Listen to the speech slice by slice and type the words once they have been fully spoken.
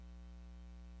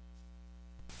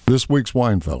This week's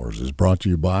Winefellers is brought to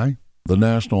you by the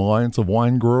National Alliance of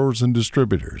Wine Growers and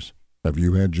Distributors. Have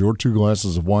you had your 2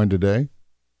 glasses of wine today?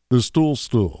 The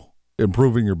Stool,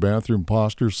 improving your bathroom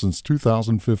posture since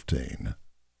 2015.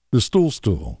 The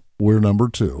Stool, we're number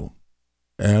 2.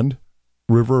 And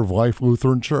River of Life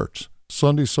Lutheran Church.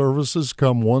 Sunday services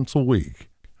come once a week.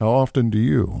 How often do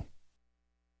you?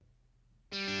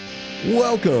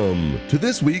 Welcome to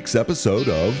this week's episode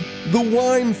of The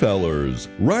Winefellers,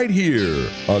 right here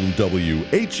on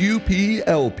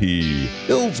WHUP-LP,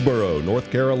 Hillsboro, North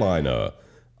Carolina.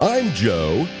 I'm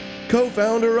Joe,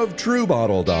 co-founder of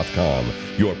TrueBottle.com,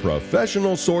 your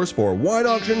professional source for wine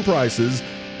auction prices,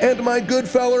 and my good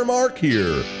feller Mark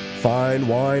here, fine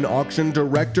wine auction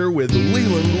director with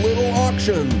Leland Little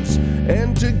Auctions.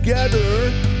 And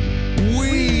together,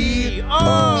 we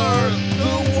are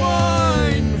the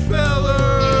Winefellers.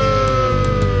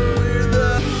 We're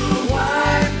the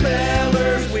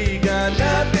Winefellers. We got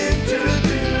nothing to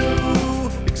do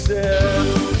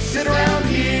except sit around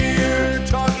here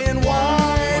talking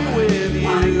wine with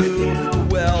you.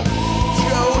 Well,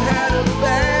 Joe had a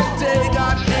bad day,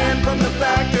 got canned from the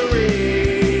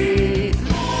factory.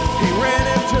 He ran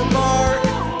into Mark,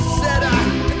 said, I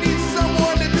need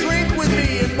someone to drink with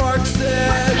me, and Mark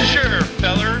said, Sure,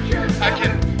 feller. I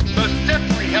can most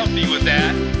definitely help you with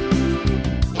that.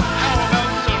 How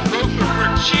about some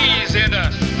Roquefort cheese and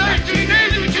a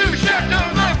 1982 Chateau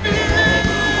Lafite?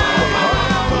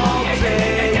 all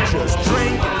day, just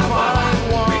drink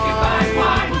fine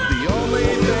wine. The only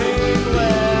thing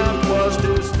left was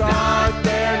to start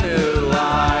their new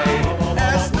life.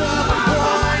 As the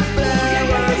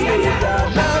Winefellers, we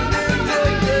got nothing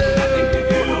to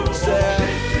do except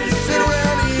sit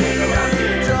around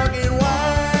here talking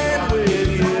wine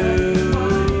with you.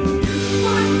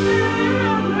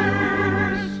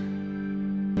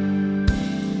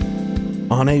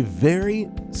 On a very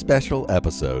special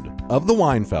episode of The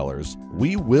Winefellers,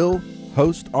 we will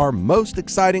host our most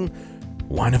exciting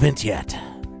wine event yet.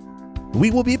 We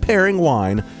will be pairing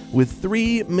wine with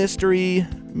 3 mystery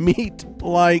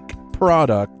meat-like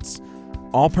products,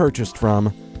 all purchased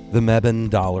from the Mebane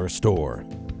Dollar Store.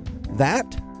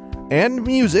 That and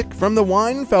music from the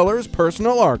Winefellers'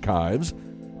 personal archives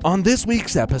on this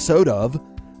week's episode of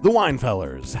The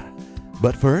Winefellers.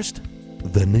 But first,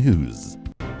 the news.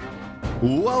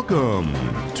 Welcome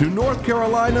to North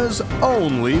Carolina's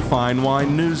only fine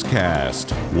wine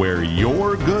newscast, where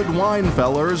your good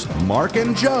Winefellers, Mark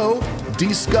and Joe,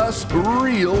 discuss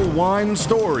real wine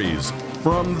stories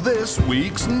from this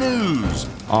week's news,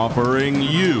 offering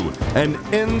you an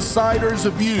insider's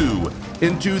view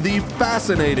into the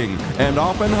fascinating and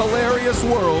often hilarious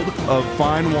world of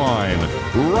fine wine,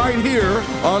 right here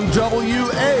on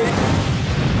WA.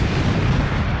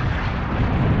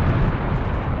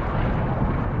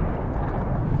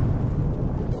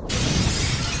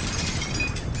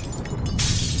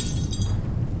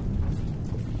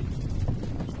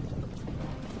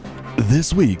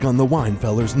 This week on the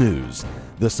Winefellers News,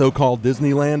 the so-called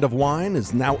Disneyland of wine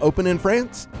is now open in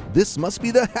France. This must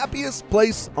be the happiest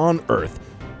place on earth.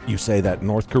 You say that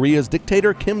North Korea's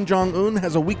dictator Kim Jong-un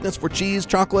has a weakness for cheese,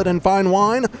 chocolate, and fine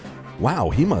wine? Wow,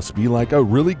 he must be like a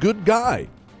really good guy.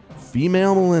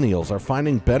 Female millennials are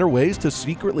finding better ways to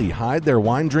secretly hide their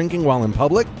wine drinking while in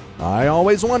public. I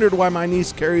always wondered why my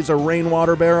niece carries a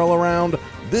rainwater barrel around.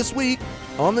 This week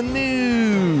on the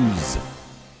news.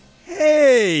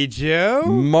 Hey, Joe.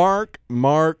 Marky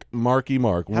Mark.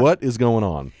 What is going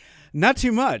on? Not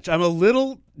too much. I'm a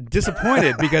little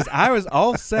disappointed because I was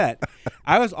all set.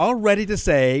 I was all ready to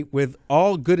say with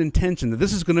all good intention that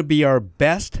this is going to be our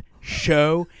best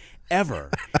show ever.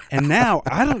 And now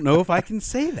I don't know if I can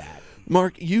say that.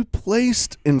 Mark, you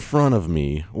placed in front of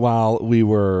me while we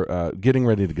were getting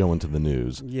ready to go into the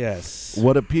news. Yes.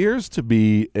 What appears to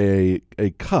be a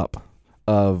cup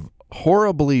of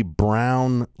horribly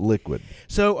brown liquid.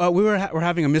 So we're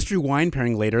having a mystery wine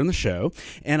pairing later in the show,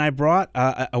 and I brought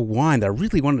a wine that I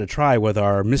really wanted to try with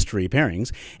our mystery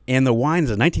pairings, and the wine is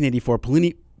a 1984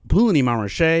 Pouligny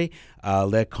Montrachet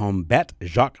Le Combat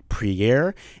Jacques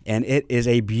Prière, and it is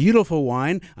a beautiful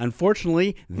wine.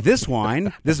 Unfortunately, this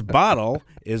bottle,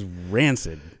 is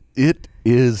rancid. It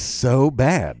is so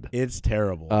bad. It's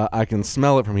terrible. I can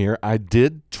smell it from here. I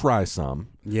did try some.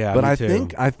 Yeah, but me I too.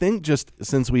 think just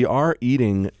since we are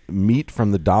eating meat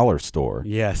from the dollar store,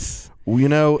 yes, you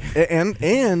know,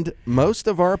 and most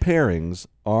of our pairings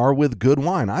are with good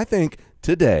wine. I think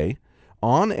today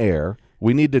on air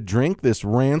we need to drink this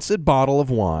rancid bottle of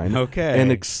wine, okay,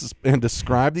 and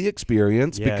describe the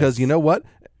experience, yes, because you know what?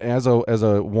 As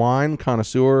a wine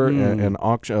connoisseur and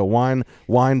auction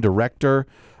wine director,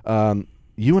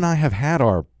 you and I have had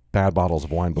our bad bottles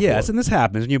of wine before. Yes, and this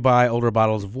happens when you buy older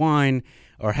bottles of wine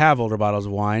or have older bottles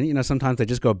of wine. You know, sometimes they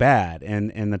just go bad.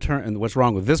 And and what's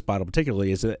wrong with this bottle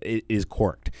particularly is that it is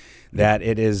corked. That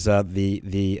it is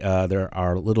there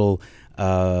are little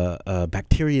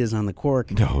bacterias on the cork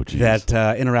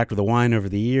that interact with the wine over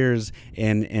the years,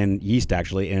 and yeast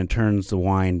actually, and it turns the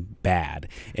wine bad.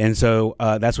 And so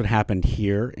that's what happened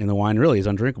here, and the wine really is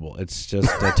undrinkable. It's just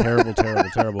a terrible,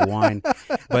 terrible wine.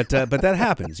 But that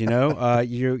happens, you know.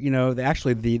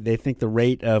 They think the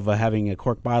rate of having a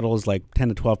cork bottle is like 10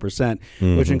 to 12%,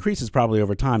 which increases probably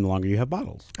over time the longer you have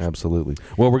bottles. Absolutely.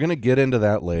 Well, we're going to get into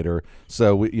that later.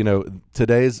 So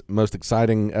today's most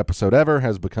exciting episode ever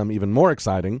has become even more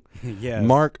exciting. Yes.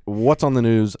 Mark, what's on the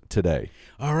news today?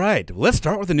 All right, let's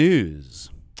start with the news.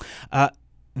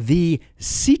 The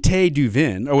Cité du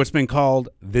Vin, or what's been called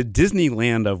the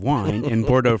Disneyland of wine in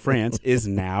Bordeaux, France, is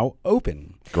now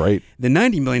open. Great. The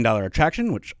 $90 million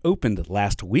attraction, which opened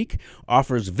last week,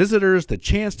 offers visitors the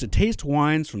chance to taste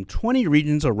wines from 20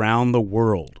 regions around the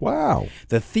world. Wow.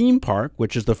 The theme park,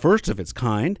 which is the first of its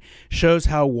kind, shows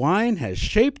how wine has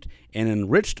shaped and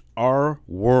enriched our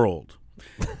world.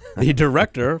 The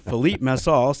director, Philippe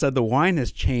Massol, said wine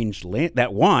has changed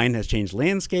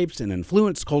landscapes and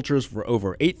influenced cultures for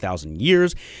over 8,000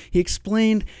 years. He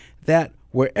explained that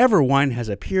wherever wine has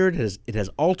appeared, it has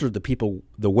altered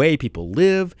the way people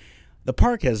live. The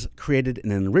park has created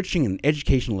an enriching and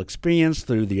educational experience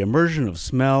through the immersion of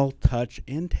smell, touch,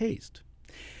 and taste.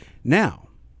 Now,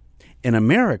 in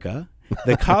America,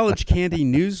 the College Candy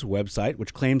News website,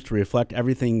 which claims to reflect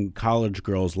everything college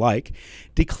girls like,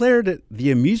 declared it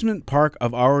the amusement park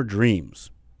of our dreams.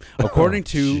 According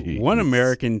to one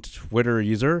American Twitter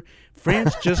user,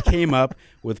 France just came up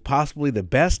with possibly the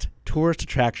best tourist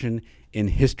attraction in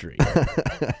history.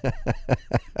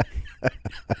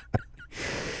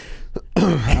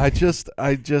 I just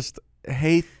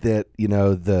hate that,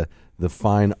 the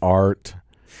fine art,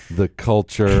 the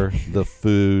culture, the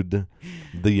food,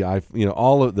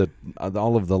 all of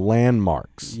the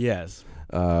landmarks. Yes.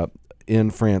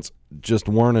 In France just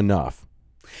weren't enough.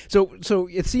 So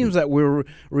it seems that we're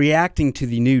reacting to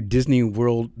the new Disney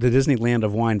World, the Disneyland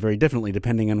of wine, very differently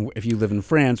depending on if you live in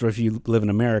France or if you live in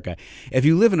America. If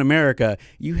you live in America,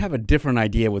 you have a different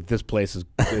idea what this place is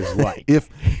like. If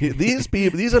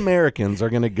these Americans are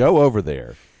going to go over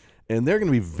there, and they're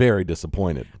going to be very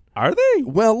disappointed. Are they?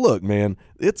 Well, look, man,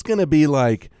 it's going to be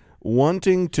like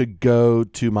wanting to go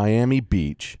to Miami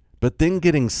Beach, but then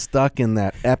getting stuck in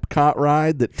that Epcot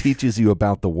ride that teaches you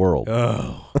about the world.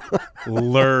 Oh,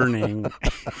 learning.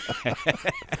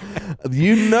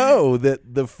 You know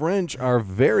that the French are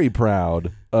very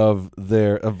proud of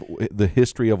the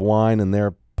history of wine and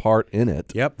their part in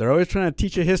it. Yep, they're always trying to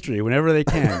teach you history whenever they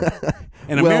can.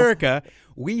 In America,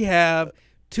 we have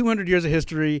 200 years of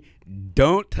history.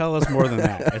 Don't tell us more than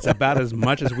that. It's about as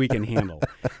much as we can handle.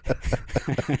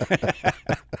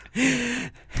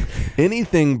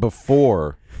 Anything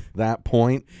before that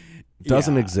point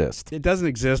doesn't exist. It doesn't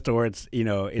exist, or it's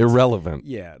irrelevant.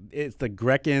 Yeah, it's the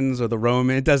Grecans or the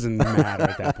Roman. It doesn't matter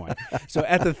at that point. So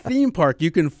at the theme park,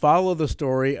 you can follow the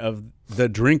story of the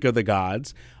drink of the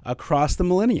gods across the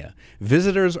millennia.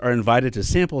 Visitors are invited to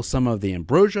sample some of the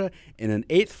ambrosia in an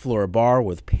 8th floor bar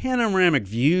with panoramic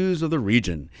views of the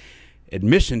region.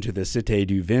 Admission to the Cité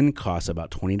du Vin costs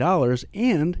about $20,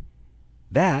 and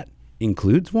that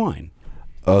includes wine.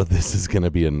 Oh, this is going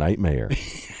to be a nightmare.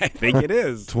 I think it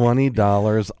is.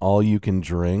 $20, all you can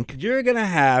drink. You're going to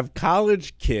have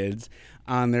college kids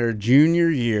on their junior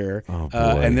year,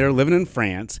 and they're living in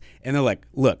France, and they're like,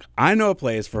 look, I know a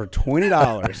place for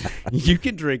 $20. You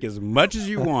can drink as much as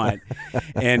you want,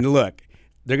 and look,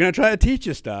 they're going to try to teach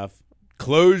you stuff.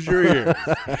 Close your ears.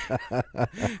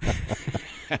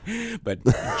 But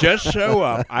just show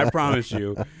up. I promise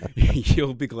you,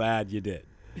 you'll be glad you did.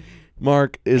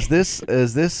 Mark, is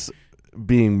this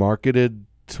being marketed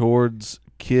towards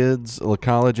kids,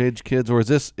 college-age kids, or is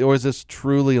this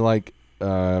truly like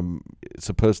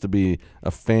supposed to be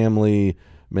a family,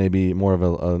 maybe more of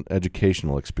an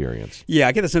educational experience? Yeah,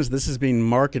 I get the sense this is being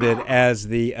marketed as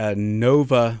the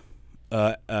Nova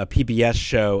PBS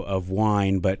show of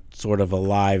wine, but sort of a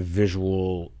live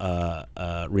visual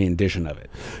rendition of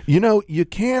it. You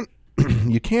can't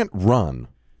run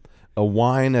a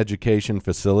wine education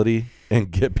facility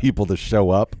and get people to show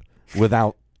up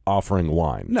without offering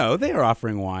wine. No, they are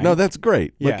offering wine. No, that's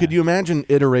great. Yeah. But could you imagine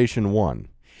iteration 1?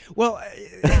 Well,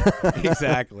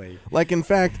 exactly. Like, in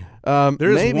fact,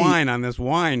 there's wine on this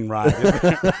wine ride.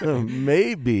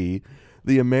 Maybe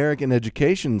the American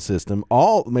education system,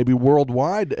 maybe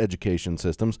worldwide education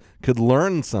systems, could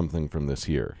learn something from this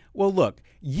here. Well, look,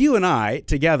 you and I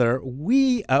together,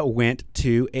 we went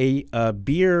to a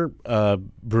beer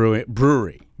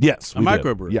brewery. Yes, a we did.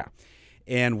 microbrewery. Yeah.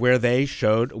 And where they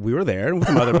showed, we were there with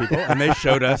some other people, and they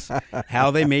showed us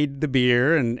how they made the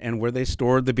beer and where they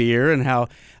stored the beer and how,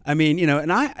 I mean, you know,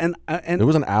 and It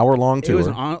was an hour-long tour. It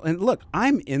was and look,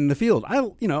 I'm in the field.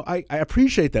 I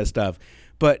appreciate that stuff,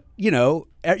 but you know,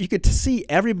 you could see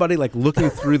everybody like looking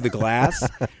through the glass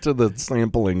to the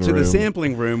sampling room. To the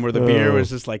sampling room where the beer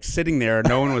was just like sitting there,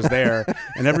 no one was there,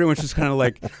 and everyone's just kind of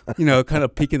like, you know, kind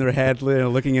of peeking their head,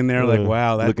 looking in there, like,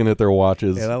 wow, looking at their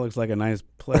watches. Yeah, that looks like a nice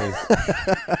place.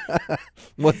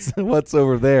 What's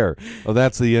over there? Oh,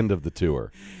 that's the end of the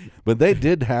tour. But they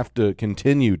did have to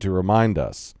continue to remind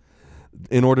us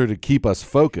in order to keep us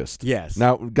focused. Yes.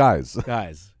 Now, guys,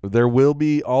 there will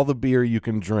be all the beer you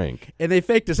can drink. And they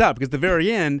faked us out because at the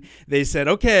very end they said,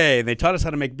 okay, they taught us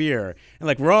how to make beer. And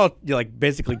like we're all like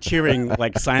basically cheering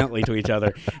like silently to each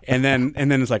other. And then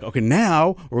it's like, okay,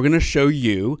 now we're going to show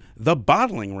you the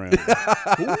bottling room.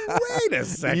 Wait a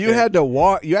second. You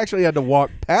actually had to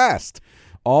walk past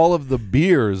all of the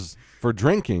beers for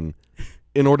drinking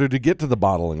in order to get to the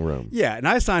bottling room. Yeah, and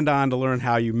I signed on to learn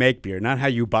how you make beer, not how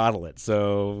you bottle it.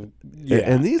 So, yeah.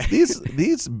 And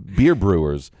these beer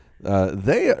brewers,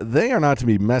 they are not to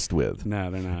be messed with. No,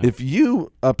 they're not. If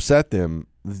you upset them,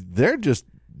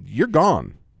 you're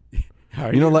gone.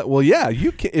 Are you know, like, well, yeah,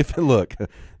 you can. If look,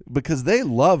 because they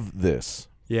love this.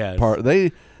 Yeah, part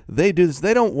they do this.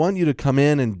 They don't want you to come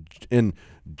in and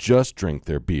just drink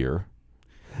their beer.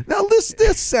 Now this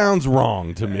sounds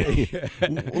wrong to me.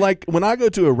 Like when I go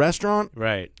to a restaurant,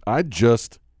 right? I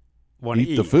just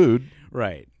eat the food,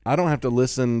 right? I don't have to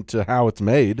listen to how it's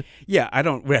made. Yeah, I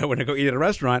don't. When I go eat at a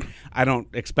restaurant, I don't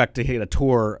expect to get a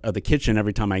tour of the kitchen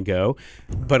every time I go.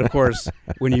 But of course,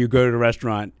 when you go to a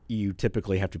restaurant, you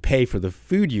typically have to pay for the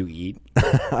food you eat.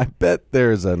 I bet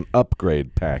there's an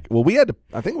upgrade pack. Well,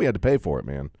 I think we had to pay for it,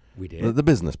 man. We did. The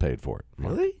business paid for it.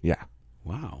 Really? Yeah.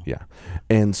 Wow. Yeah.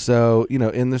 And so, you know,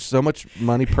 and there's so much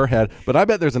money per head, but I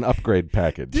bet there's an upgrade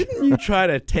package. Didn't you try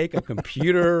to take a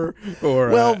computer or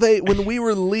Well, when we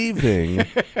were leaving,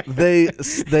 they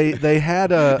had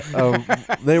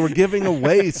they were giving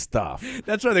away stuff.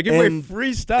 That's right. They're giving away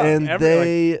free stuff. And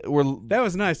that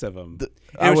was nice of them.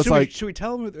 Should we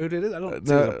tell them who it is? I don't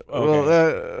okay.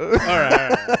 All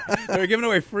right. They were giving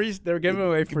away free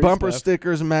bumper stuff.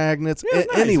 stickers, magnets. Yeah,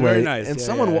 nice, anyway, very nice. And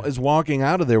someone is walking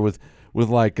out of there with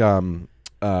like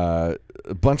a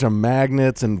bunch of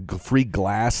magnets and free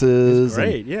glasses.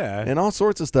 Great, yeah. And all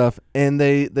sorts of stuff. And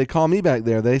they call me back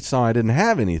there. They saw I didn't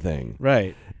have anything.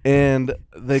 Right. And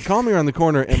they call me around the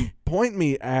corner and point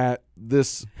me at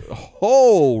this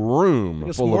whole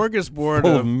room full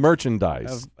of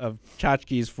merchandise of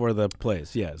tchotchkes for the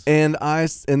place. Yes. And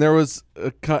there were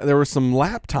some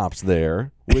laptops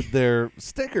there with their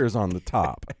stickers on the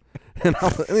top. And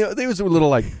these were little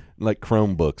like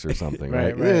Chromebooks or something,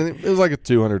 right? It was like a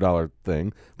 $200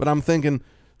 thing, but I'm thinking,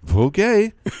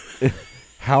 okay,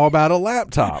 how about a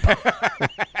laptop?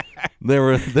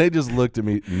 They just looked at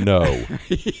me, no.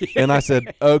 And I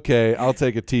said, okay, I'll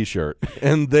take a T-shirt.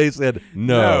 And they said,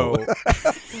 no.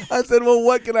 I said, well,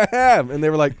 what can I have? And they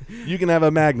were like, you can have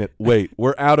a magnet. Wait,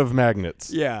 we're out of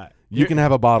magnets. Yeah. You can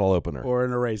have a bottle opener. Or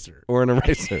an eraser.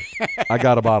 I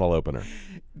got a bottle opener.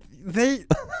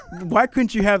 Why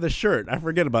couldn't you have the shirt? I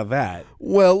forget about that.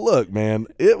 Well, look, man,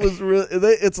 it was really.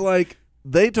 It's like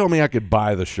they told me I could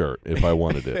buy the shirt if I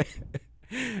wanted it,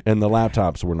 and the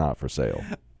laptops were not for sale.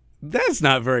 That's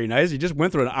not very nice. You just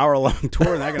went through an hour-long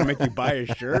tour, and they're going to make you buy a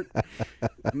shirt.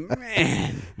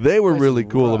 Man, they were really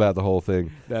cool about the whole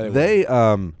thing. They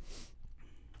I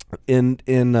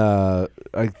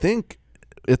think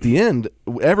at the end,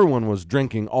 everyone was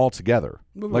drinking all together,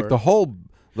 like the whole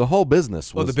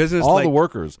business was the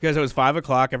workers. Because it was 5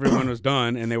 o'clock, everyone was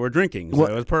done, and they were drinking, so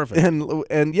it was perfect.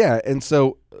 And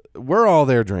so we're all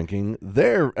there drinking.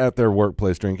 They're at their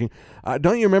workplace drinking.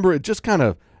 Don't you remember? It just kind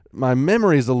of, my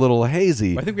memory's a little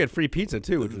hazy. I think we had free pizza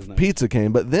too, which was nice. Pizza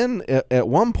came, but then at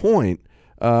one point,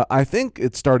 I think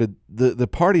it started. The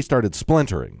party started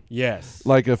splintering. Yes,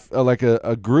 like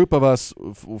a group of us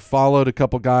followed a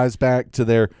couple guys back to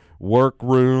their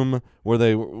workroom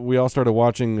where we all started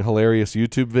watching hilarious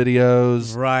YouTube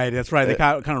videos. Right, that's right. They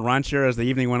kind of raunchier as the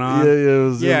evening went on.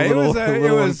 Yeah, it was a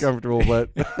little uncomfortable,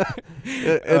 but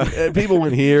and people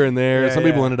went here and there. Yeah, some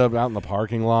people ended up out in the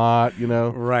parking lot. You know,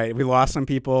 right. We lost some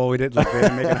people. We didn't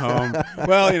make it home.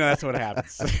 Well, that's what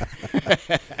happens.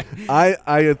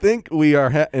 I think we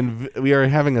are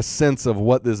having a sense of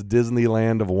what this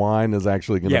Disneyland of wine is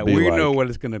actually going to be like. Yeah, we know what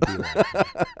it's going to be like.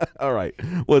 All right,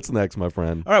 what's next, my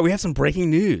friend? All right, we have some breaking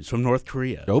news from North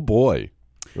Korea. Oh boy.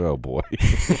 Oh, boy.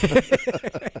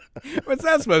 What's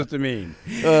that supposed to mean?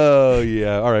 Oh,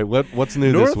 yeah. All right. What's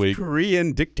new this week? North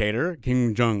Korean dictator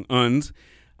Kim Jong-un's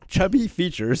chubby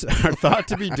features are thought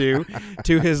to be due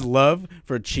to his love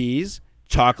for cheese,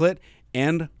 chocolate,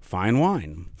 and fine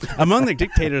wine. Among the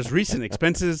dictator's recent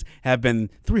expenses have been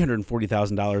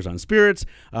 $340,000 on spirits,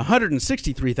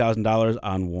 $163,000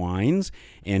 on wines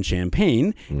and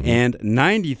champagne, and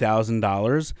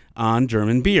 $90,000 on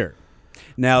German beer.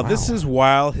 Now, this is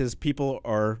while his people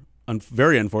are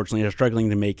very unfortunately are struggling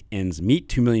to make ends meet.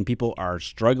 2 million people are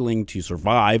struggling to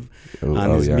survive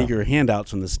on his meager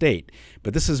handouts from the state.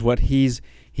 But this is what he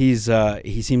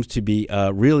seems to be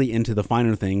really into the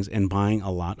finer things and buying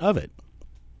a lot of it.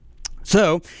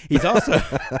 So he's also,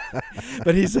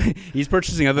 but he's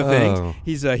purchasing other things.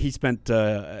 He spent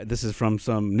this is from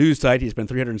some news site. He spent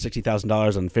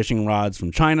 $360,000 on fishing rods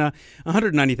from China,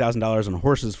 $190,000 on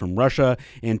horses from Russia,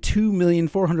 and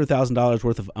 $2,400,000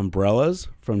 worth of umbrellas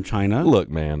from China.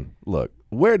 Look, man,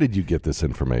 where did you get this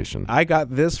information? I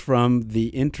got this from the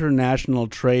International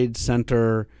Trade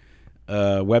Center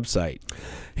website.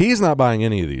 He's not buying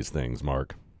any of these things,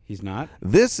 Mark. He's not?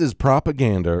 This is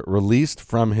propaganda released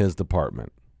from his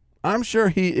department. I'm sure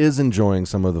he is enjoying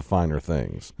some of the finer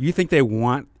things. You think they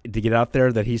want to get out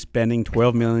there that he's spending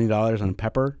 $12 million on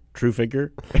pepper? True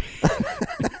figure?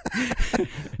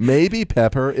 Maybe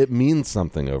pepper. It means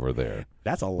something over there.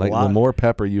 That's a like lot. The more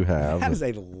pepper you have. That is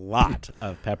a lot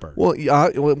of pepper. Well,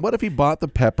 what if he bought the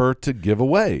pepper to give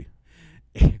away?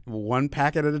 One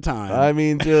packet at a time. I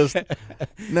mean, just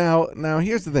now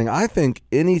here's the thing. I think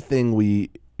anything we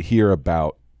hear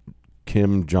about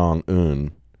Kim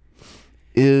Jong-un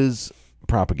is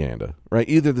propaganda, right?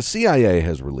 Either the CIA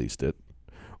has released it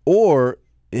or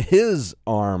his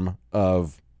arm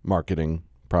of marketing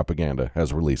propaganda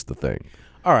has released the thing.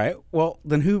 All right. Well,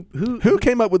 then who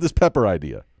came up with this pepper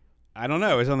idea? I don't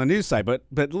know. It's on the news site, but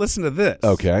listen to this.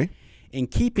 Okay. In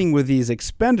keeping with these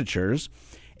expenditures,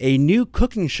 a new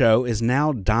cooking show is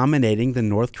now dominating the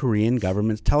North Korean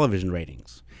government's television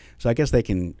ratings. So I guess they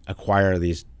can acquire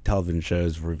these television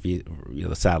shows for the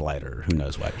satellite or who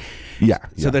knows what. Yeah.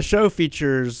 So the show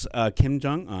features Kim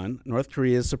Jong-un, North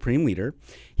Korea's supreme leader.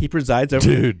 He presides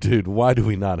over... Dude, why do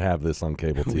we not have this on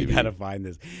cable TV? We got to find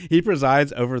this. He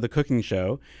presides over the cooking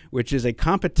show, which is a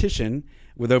competition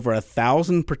with over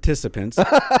 1,000 participants.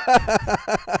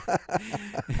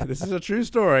 This is a true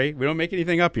story. We don't make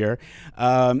anything up here.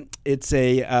 It's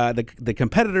the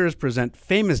competitors present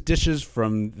famous dishes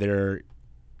from their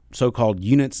so-called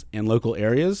units and local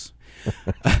areas.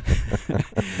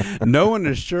 No one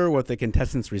is sure what the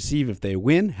contestants receive if they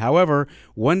win. However,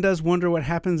 one does wonder what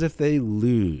happens if they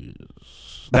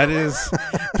lose. That is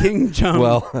Kim Jong.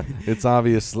 Well, it's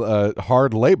obvious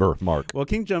hard labor, Mark. Well,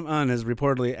 Kim Jong-un has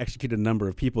reportedly executed a number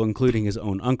of people, including his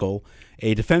own uncle,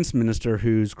 a defense minister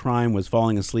whose crime was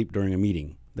falling asleep during a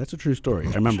meeting. That's a true story.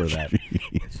 I remember that.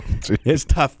 It's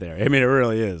tough there. I mean, it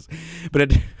really is.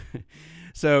 But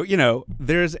so,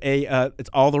 there's it's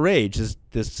all the rage,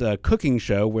 this cooking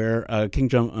show where Kim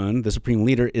Jong-un, the supreme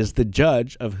leader, is the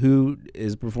judge of who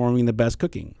is performing the best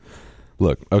cooking.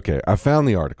 Look, okay, I found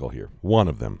the article here. One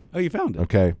of them. Oh, you found it?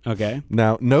 Okay. Okay.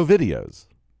 Now, no videos.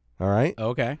 All right?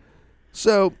 Okay.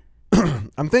 So,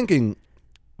 I'm thinking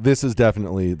this is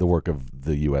definitely the work of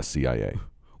the U.S. CIA.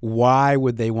 Why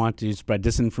would they want to spread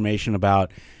disinformation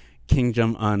about Kim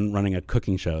Jong-un running a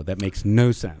cooking show? That makes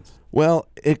no sense. Well,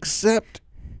 except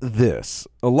this.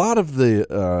 A lot of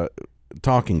the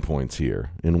talking points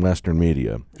here in Western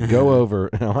media go over.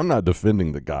 Now, I'm not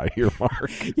defending the guy here,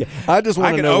 Mark. Yeah. I just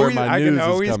want to know where my news is coming from. I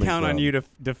can always count on you to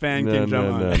defend Kim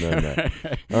Jong-un. No.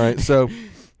 All right, so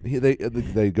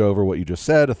they go over what you just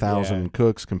said. 1,000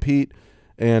 cooks compete,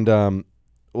 and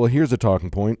well, here's a talking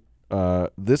point.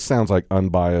 This sounds like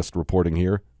unbiased reporting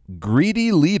here.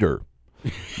 Greedy leader,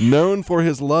 known for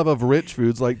his love of rich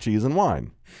foods like cheese and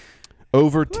wine.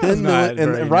 Over 10 million,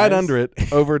 and right under it,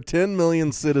 over 10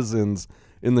 million citizens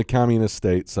in the communist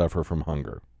state suffer from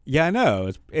hunger. Yeah, I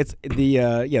know. It's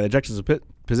the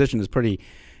juxtaposition is pretty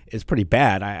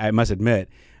bad. I must admit.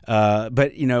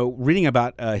 But reading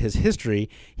about his history,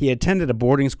 he attended a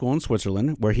boarding school in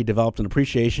Switzerland where he developed an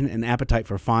appreciation and appetite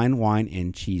for fine wine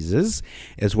and cheeses,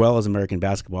 as well as American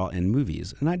basketball and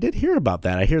movies. And I did hear about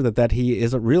that. I hear that he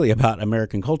isn't really about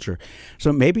American culture.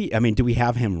 So maybe, do we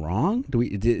have him wrong?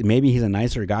 Maybe he's a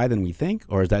nicer guy than we think,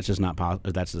 or is that just not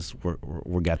possible? That's just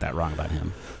we got that wrong about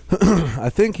him.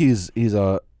 I think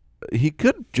he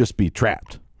could just be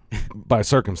trapped by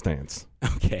circumstance.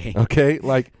 Okay,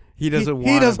 like. He doesn't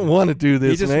want to do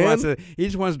this, man. He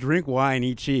just wants to drink wine,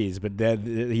 eat cheese. But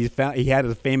he had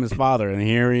a famous father, and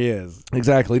here he is.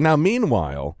 Exactly. Now,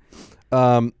 meanwhile,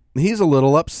 he's a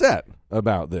little upset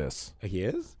about this. He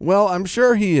is? Well, I'm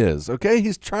sure he is. Okay,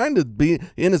 he's trying to be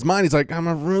in his mind. He's like, I'm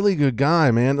a really good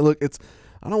guy, man. Look,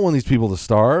 I don't want these people to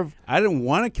starve. I didn't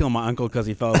want to kill my uncle because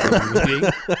he fell asleep on the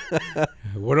seat.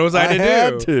 What was I to do? I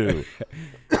had to.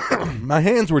 My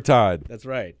hands were tied. That's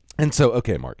right. And so,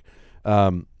 okay, Mark.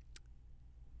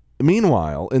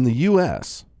 Meanwhile, in the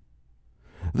U.S.,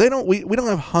 we don't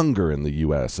have hunger in the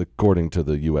U.S. according to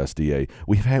the USDA.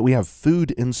 We have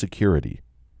food insecurity.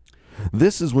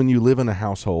 This is when you live in a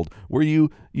household where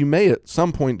you may at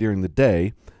some point during the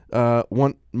day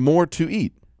want more to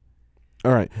eat.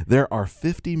 All right, there are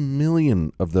 50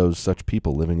 million of those such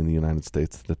people living in the United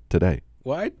States today.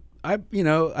 Well, I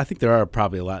think there are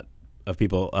probably a lot of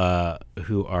people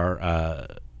who are.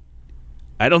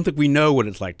 I don't think we know what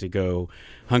it's like to go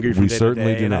hungry from day to day. We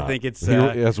certainly do and not. I think it's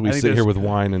as we sit here with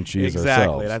wine and cheese exactly.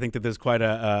 ourselves. And I think that there's quite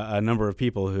a number of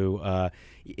people who,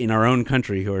 in our own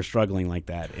country, who are struggling like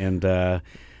that, and I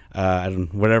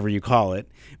don't whatever you call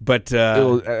it, but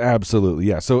absolutely,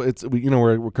 yeah. So it's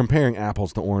we're comparing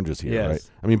apples to oranges here, yes. right?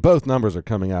 I mean, both numbers are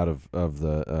coming out of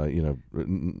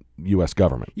the U.S.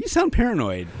 government. You sound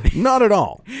paranoid. Not at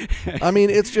all. I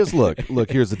mean, it's just look.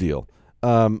 Here's the deal.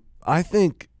 I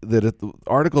think that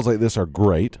articles like this are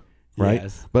great, right?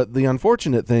 Yes. But the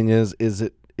unfortunate thing is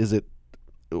it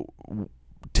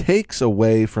takes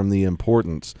away from the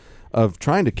importance of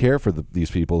trying to care for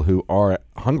these people who are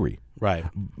hungry. Right.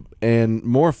 And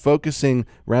more focusing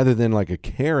rather than like a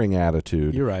caring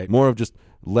attitude. You're right. More of just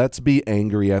let's be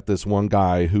angry at this one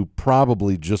guy who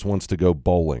probably just wants to go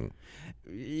bowling.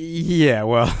 Yeah,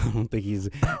 well, I don't think he's.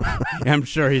 I'm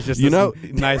sure he's just a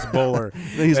nice bowler.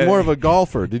 He's more of a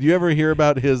golfer. Did you ever hear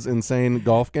about his insane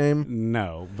golf game?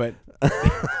 No, but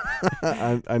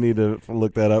I need to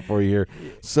look that up for you here.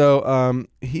 So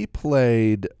he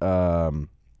played.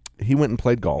 He went and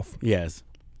played golf. Yes,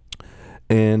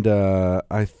 and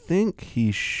I think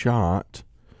he shot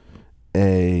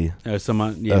a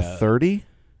 30.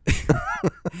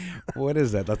 What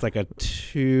is that? That's like a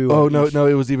 2. Oh no,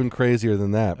 it was even crazier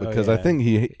than that because I think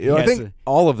I think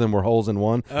all of them were holes in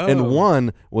one, and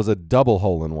one was a double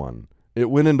hole in one. It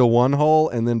went into one hole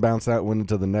and then bounced out, went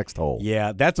into the next hole.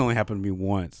 Yeah, that's only happened to me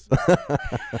once.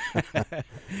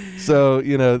 So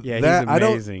that he's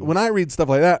amazing. When I read stuff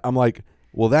like that, I'm like,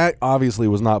 well, that obviously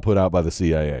was not put out by the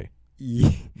CIA.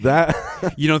 That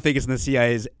you don't think it's in the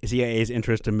CIA's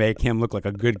interest to make him look like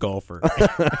a good golfer?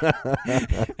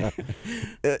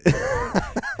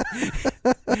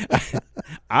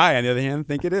 I, on the other hand,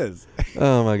 think it is.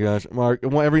 Oh my gosh, Mark!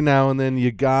 Every now and then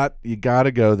you got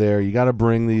to go there. You got to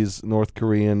bring these North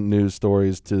Korean news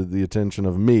stories to the attention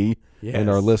of me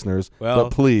and our listeners. Well,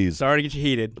 but please, sorry to get you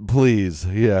heated. Please,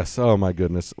 yes. Oh my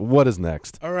goodness, what is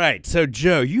next? All right, so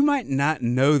Joe, you might not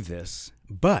know this,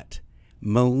 but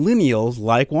millennials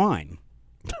like wine.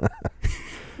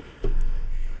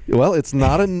 Well, it's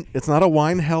not a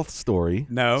wine health story.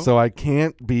 No. So I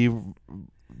can't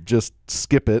just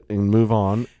skip it and move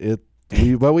on.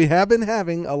 But we have been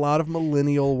having a lot of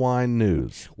millennial wine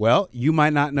news. Well, you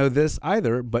might not know this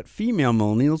either, but female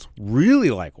millennials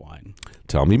really like wine.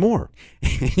 Tell me more.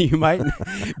 You might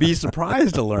be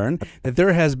surprised to learn that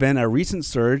there has been a recent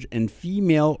surge in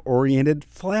female-oriented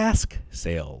flask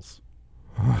sales.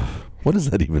 What does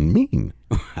that even mean?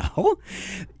 Well,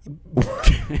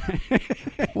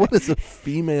 what is a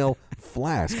female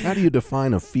flask? How do you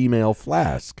define a female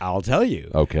flask? I'll tell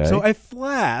you. Okay. So a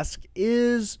flask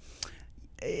is,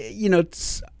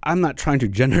 I'm not trying to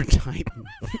gender type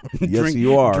yes,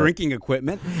 you are. Drinking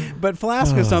equipment, but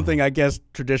flask is something I guess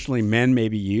traditionally men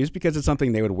maybe use because it's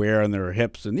something they would wear on their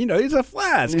hips, and it's a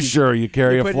flask. Sure, you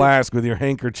carry a flask with your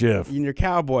handkerchief in your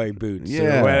cowboy boots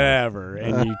or whatever,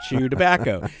 and you chew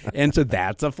tobacco, and so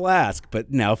that's a flask.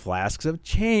 But now flasks have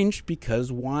changed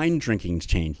because wine drinking's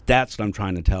changed. That's what I'm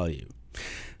trying to tell you.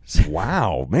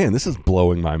 Wow, man, this is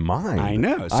blowing my mind. I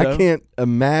know. So, I can't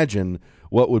imagine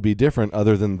what would be different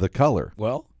other than the color.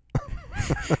 Well,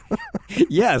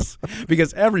 yes,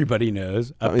 because everybody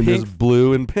knows there's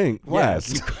blue and pink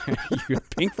flasks. Yes, your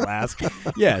pink flask.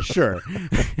 Yeah, sure.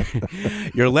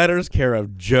 Your letters care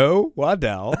of Joe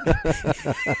Waddell.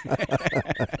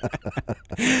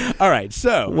 All right,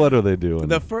 so what are they doing?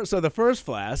 The first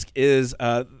flask is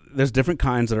there's different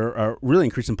kinds that are really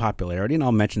increasing popularity, and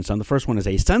I'll mention some. The first one is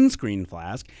a sunscreen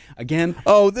flask. Again,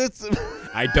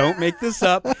 I don't make this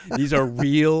up. These are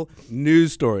real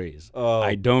news stories.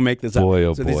 I don't make this up.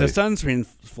 Boy, These are sunscreen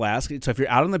flasks. So if you're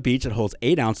out on the beach, it holds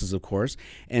 8 ounces, of course,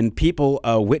 and people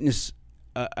witness.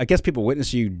 I guess people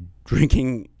witness you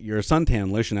drinking your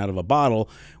suntan lotion out of a bottle,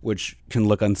 which can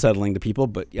look unsettling to people,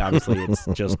 but obviously it's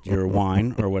just your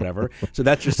wine or whatever. So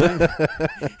that's your sun.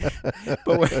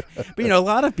 but a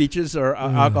lot of beaches are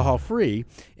alcohol free,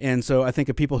 and so I think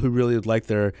of people who really would like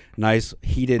their nice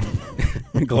heated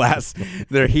glass,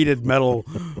 their heated metal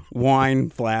wine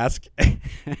flask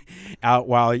out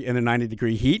while in a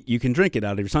 90-degree heat. You can drink it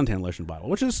out of your suntan lotion bottle,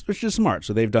 which is smart.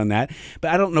 So they've done that,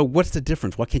 but I don't know what's the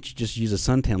difference. Why can't you just use a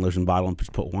suntan lotion bottle and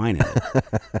just put wine in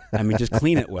it? I mean, just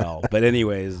clean it well. But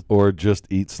anyways, or just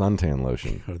eat suntan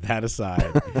lotion. That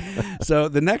aside, so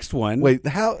the next one. Wait,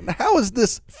 how is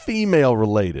this female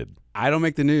related? I don't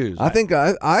make the news. I think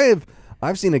I've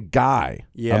seen a guy,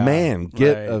 a man,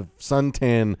 get a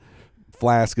suntan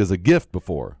flask as a gift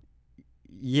before.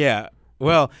 Yeah.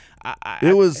 Well,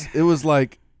 it was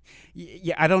like.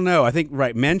 Yeah, I don't know. I think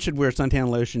men should wear suntan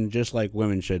lotion just like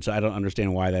women should. So I don't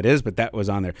understand why that is, but that was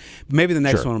on there. Maybe the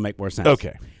next one will make more sense.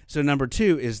 Okay. So number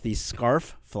 2 is the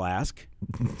scarf flask.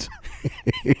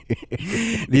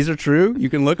 These are true. You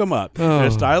can look them up.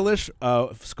 They're stylish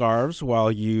scarves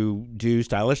while you do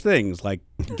stylish things like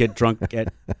get drunk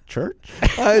at church.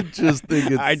 I just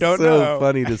think it's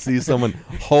funny to see someone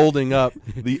holding up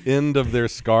the end of their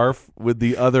scarf with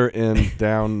the other end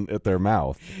down at their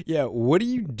mouth. Yeah, what are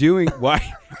you doing?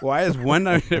 Why is one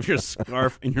end of your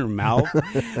scarf in your mouth?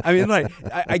 I mean, like,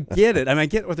 I get it. I mean, I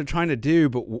get what they're trying to do,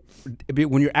 but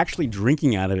when you're actually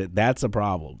drinking out of it, that's a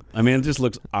problem. I mean, it just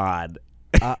looks odd.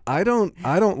 I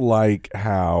don't like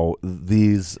how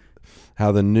the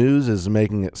news is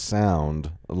making it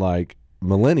sound like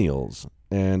millennials,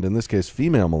 and in this case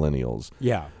female millennials,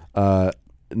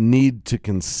 need to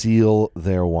conceal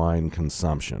their wine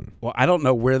consumption. Well, I don't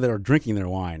know where they're drinking their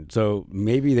wine, so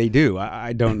maybe they do.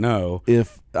 I don't know.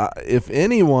 If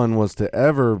anyone was to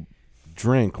ever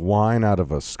drink wine out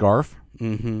of a scarf,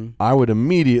 I would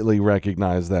immediately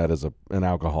recognize that as an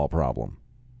alcohol problem.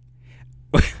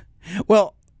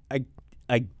 Well,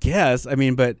 I guess. I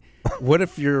mean, but what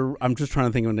if I'm just trying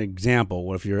to think of an example.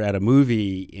 What if you're at a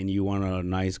movie and you want a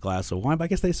nice glass of wine? But I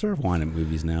guess they serve wine in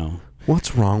movies now.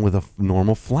 What's wrong with a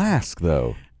normal flask,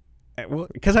 though? Well,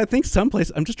 because I think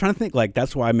someplace, I'm just trying to think, like,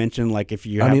 that's why I mentioned, like, if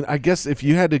you I guess if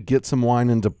you had to get some wine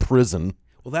into prison.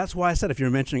 Well, that's why I said if you're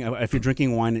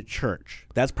drinking wine at church,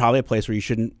 that's probably a place where you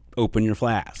shouldn't open your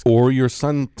flask. Or your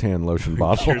suntan lotion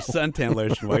bottle. Your suntan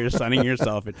lotion while you're sunning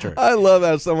yourself at church. I love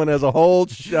how someone has a whole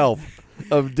shelf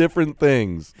of different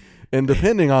things. And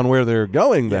depending on where they're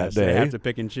going that day. They have to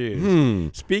pick and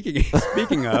choose.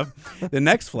 Speaking of, the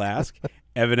next flask,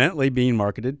 evidently being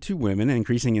marketed to women and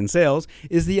increasing in sales,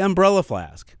 is the umbrella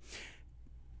flask.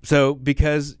 So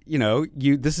because,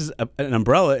 an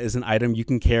umbrella is an item you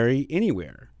can carry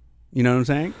anywhere. You know what I'm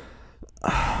saying?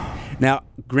 Now,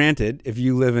 granted, if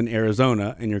you live in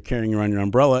Arizona and you're carrying around your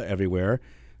umbrella everywhere,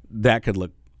 that could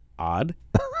look odd.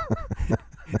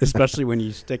 Especially when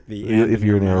you stick the end if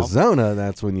you're in mouth. Arizona,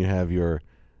 that's when you have your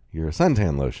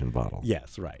suntan lotion bottle.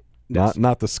 Yes, right.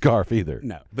 Not the scarf either.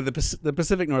 No, but the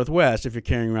Pacific Northwest, if you're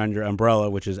carrying around your umbrella,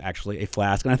 which is actually a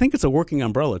flask, and I think it's a working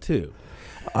umbrella too.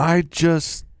 I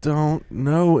just don't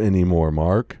know anymore,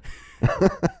 Mark.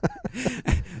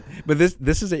 But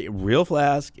this is a real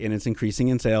flask, and it's increasing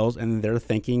in sales, and they're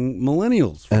thanking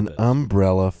millennials for An this.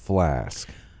 umbrella flask.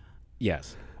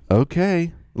 Yes.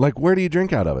 Okay. Like, where do you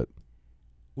drink out of it?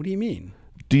 What do you mean?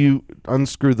 Do you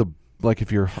unscrew like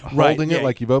if you're holding it,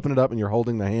 like you've opened it up and you're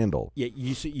holding the handle? Yeah,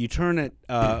 you turn it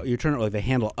like the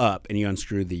handle up, and you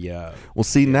unscrew the. Well,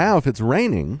 see, now if it's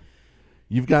raining,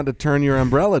 you've got to turn your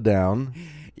umbrella down.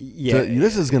 Yeah,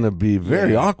 this is going to be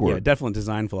very awkward. Yeah, definitely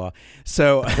design flaw.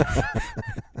 So,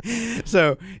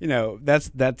 so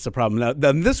that's a problem.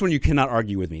 Now, this one you cannot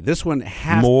argue with me. This one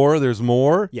has more. There's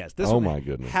more. Yes. This one my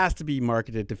goodness has to be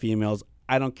marketed to females.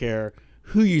 I don't care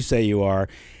who you say you are,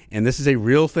 and this is a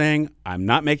real thing. I'm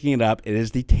not making it up. It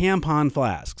is the tampon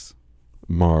flasks.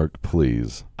 Mark,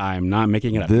 please. I'm not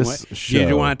making it up. This show. Do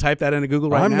you want to type that into Google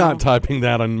right now? I'm not typing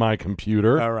that on my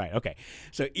computer. All right. Okay.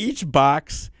 So each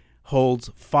box holds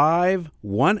 5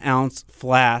 1-ounce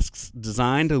flasks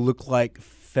designed to look like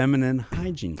feminine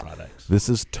hygiene products. This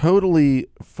is totally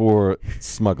for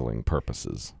smuggling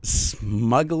purposes.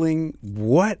 Smuggling?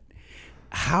 What?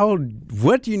 How?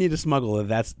 What do you need to smuggle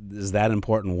if is that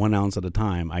important? 1 ounce at a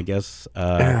time, I guess.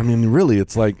 I mean, really,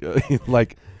 it's like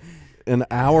an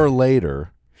hour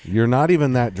later, you're not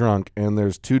even that drunk, and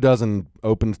there's 24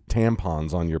 open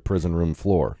tampons on your prison room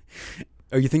floor.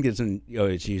 Oh, you think it's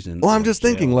used in? Well, I'm just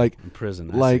jail, thinking like in prison.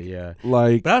 like yeah.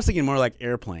 like But I was thinking more like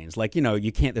airplanes. Like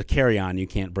you can't the carry on. You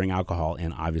can't bring alcohol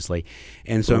in, obviously,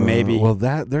 and so maybe. well,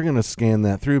 that they're gonna scan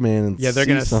that through, man, and they're see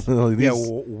gonna something like these.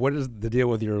 what is the deal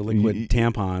with your liquid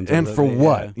tampons? And for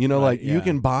what? right, you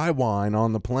can buy wine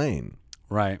on the plane.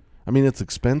 Right. I mean, it's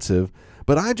expensive,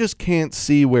 but I just can't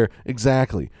see where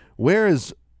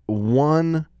is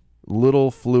one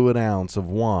little fluid ounce of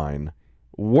wine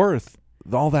worth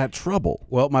all that trouble?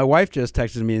 Well, my wife just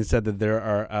texted me and said that there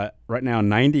are right now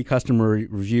 90 customer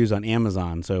reviews on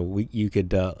Amazon, so you could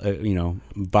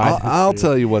buy. I'll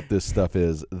tell you what this stuff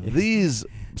is.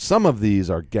 Some of these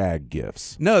are gag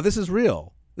gifts. No, this is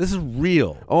real. This is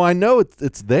real. Oh, I know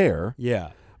it's there.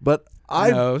 Yeah, but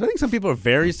I think some people are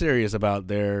very serious about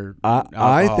their.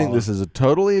 I think this is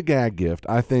totally a gag gift.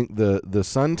 I think the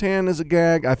suntan is a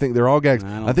gag. I think they're all gags.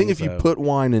 I think if you put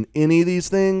wine in any of these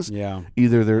things,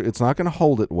 either it's not going to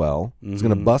hold it well, it's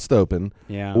going to bust open,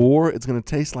 or it's going to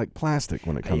taste like plastic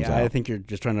when it comes out. I think you're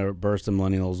just trying to burst the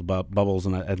millennials' bubbles,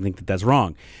 and I think that's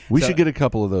wrong. We should get a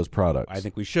couple of those products. I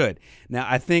think we should. Now,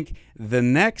 I think the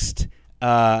next.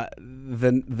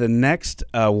 The next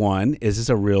one is this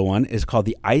a real one? Is called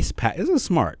the Ice Pack. This is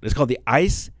smart. It's called the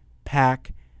Ice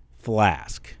Pack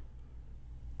Flask.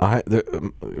 So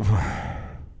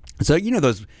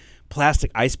those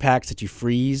plastic ice packs that you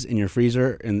freeze in your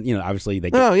freezer, and obviously they.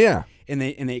 And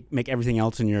they make everything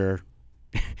else in your.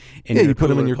 You put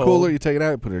them in your cooler. You take it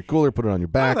out. Put it in your cooler. Put it on your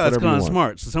back. That's kind of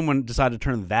smart. So someone decided to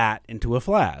turn that into a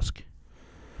flask.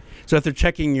 So if they're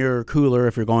checking your cooler,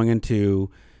 if you're going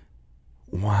into.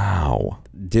 Wow,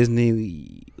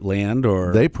 Disneyland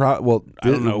or I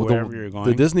don't know, wherever you're going.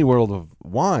 The Disney World of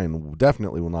wine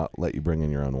definitely will not let you bring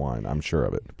in your own wine. I'm sure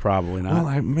of it. Probably not.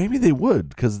 Well, maybe they would,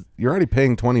 because you're already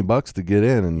paying $20 to get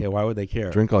in, and why would they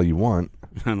care? Drink all you want.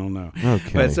 I don't know.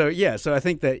 Okay, but so I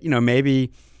think that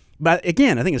maybe, but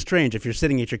again, I think it's strange if you're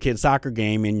sitting at your kid's soccer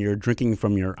game and you're drinking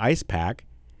from your ice pack.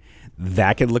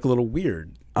 That could look a little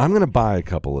weird. I'm gonna buy a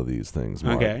couple of these things,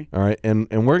 Mark. Okay. All right, and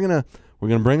we're gonna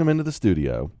bring them into the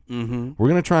studio. Mm-hmm. We're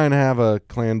gonna try and have a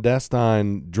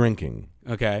clandestine drinking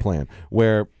plan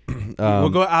where we'll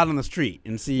go out on the street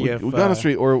and see if we'll go on the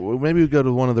street, or maybe we go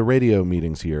to one of the radio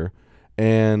meetings here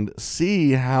and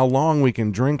see how long we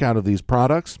can drink out of these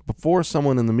products before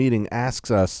someone in the meeting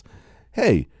asks us,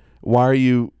 "Hey, why do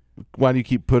you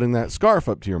keep putting that scarf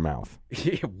up to your mouth?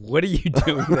 What are you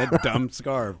doing with that dumb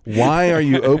scarf? Why are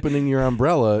you opening your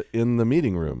umbrella in the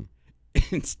meeting room?"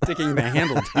 And sticking the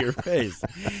handle to your face.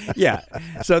 Yeah.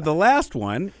 So the last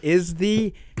one is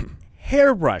the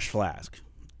hairbrush flask.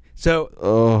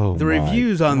 So the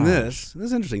reviews on this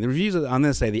is interesting. The reviews on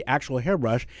this say the actual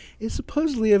hairbrush is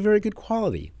supposedly a very good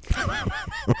quality.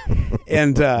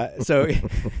 And so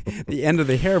the end of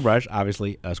the hairbrush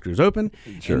obviously screws open,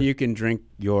 and you can drink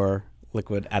your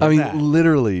liquid out of that.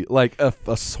 Literally, like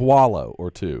a swallow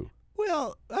or two.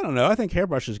 Well, I don't know. I think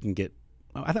hairbrushes can get.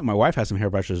 I think my wife has some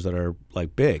hairbrushes that are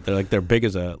like big. They're big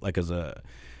as a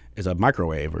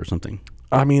microwave or something.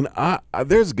 I mean,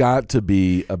 there's got to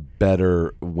be a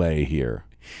better way here.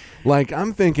 Like,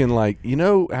 I'm thinking, like,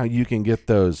 how you can get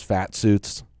those fat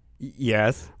suits?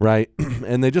 Yes. Right?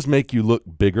 And they just make you look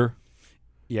bigger.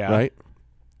 Yeah. Right?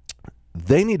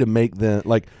 They need to make them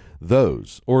like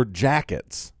those, or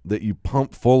jackets that you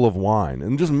pump full of wine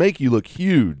and just make you look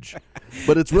huge.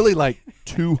 But it's really like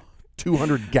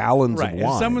 200 gallons of wine.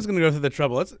 If someone's going to go through the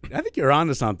trouble, I think you're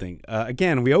onto something.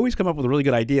 Again, we always come up with really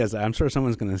good ideas. I'm sure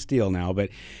someone's going to steal now, but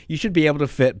you should be able to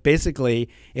fit basically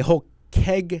a whole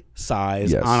keg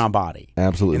size on a body.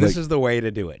 Absolutely. And this is the way to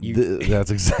do it.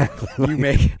 That's exactly what you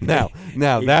make. Now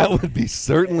that would be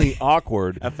certainly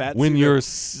awkward when you're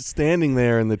standing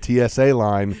there in the TSA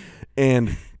line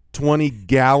and 20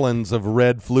 gallons of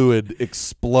red fluid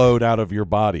explode out of your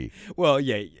body. Well,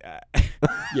 you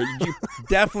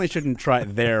definitely shouldn't try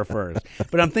it there first.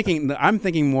 But I'm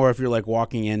thinking more if you're like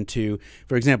walking into,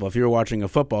 for example, if you're watching a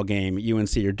football game at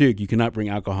UNC or Duke, you cannot bring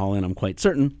alcohol in, I'm quite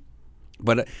certain.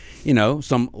 But,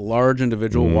 some large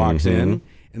individual walks in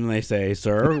and they say,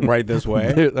 "Sir, right this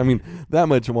way." I mean, that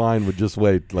much wine would just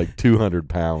weigh like 200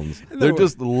 pounds. They're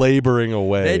just laboring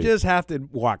away. They just have to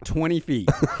walk 20 feet.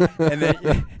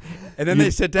 And then they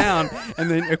sit down, and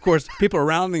then, of course, people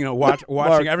around them,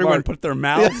 watching everyone put their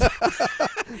mouths.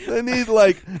 They need,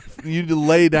 like, you to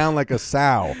lay down like a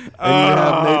sow. And you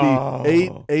have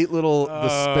maybe eight little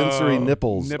dispensary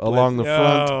nipples along the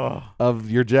front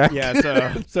of your jacket.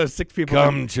 Yeah, so 6 people.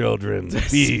 Come, children,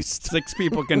 feast. 6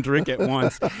 people can drink at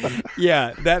once.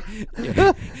 Yeah,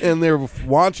 and they're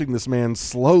watching this man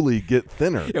slowly get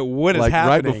thinner. Yeah, what is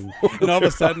happening? Right, and all of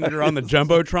a sudden, you're on the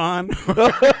Jumbotron.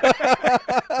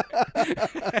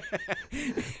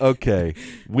 Okay,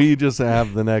 we just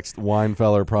have the next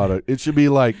Winefeller product. It should be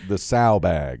like the sow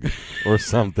bag or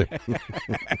something.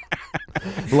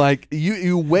 Like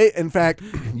you weigh. In fact,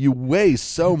 you weigh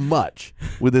so much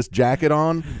with this jacket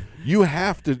on. You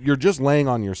have to. You're just laying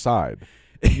on your side.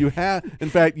 You have. In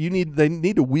fact, they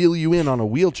need to wheel you in on a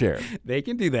wheelchair. They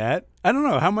can do that. I don't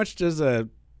know how much does a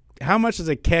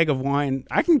keg of wine?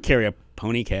 I can carry a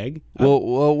pony keg.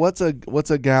 Well, what's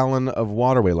a gallon of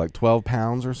water weigh? Like 12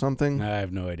 pounds or something? I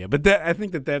have no idea, but I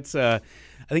think that's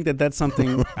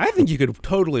something. I think you could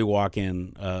totally walk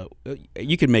in.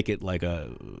 You could make it like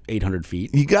 800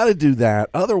 feet. You got to do that.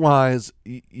 Otherwise,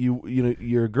 you know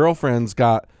your girlfriend's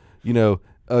got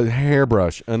a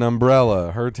hairbrush, an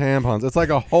umbrella, her tampons. It's like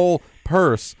a whole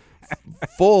purse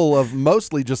full of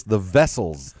mostly just the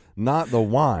vessels, not the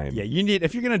wine. Yeah,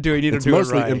 if you're gonna do it, you need to do it right.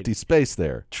 It's mostly empty space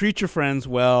there. Treat your friends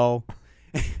well.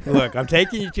 Look, I'm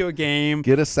taking you to a game.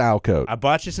 Get a sow coat. I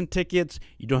bought you some tickets.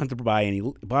 You don't have to buy any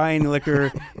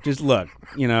liquor. Just look,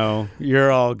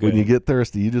 you're all good. When you get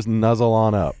thirsty, you just nuzzle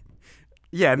on up.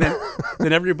 Yeah, and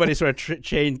then everybody sort of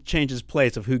changes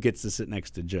place of who gets to sit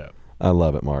next to Joe. I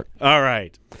love it, Mark. All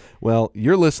right. Well,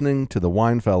 you're listening to the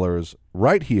Winefellers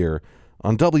right here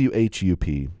on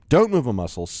WHUP. Don't move a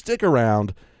muscle. Stick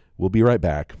around. We'll be right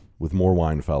back with more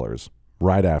Winefellers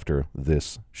right after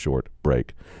this short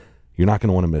break. You're not going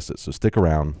to want to miss it, so stick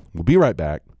around. We'll be right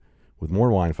back with more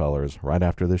Winefellers right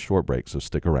after this short break, so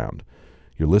stick around.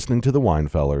 You're listening to the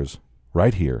Winefellers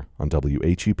right here on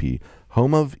WHUP,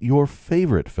 home of your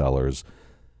favorite fellers,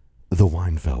 the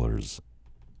Winefellers.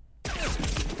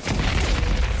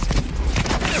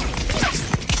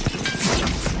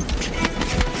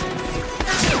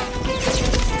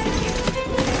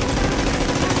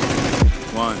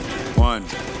 One.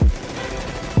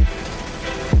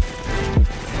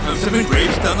 I'm sipping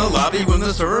grapes down the lobby when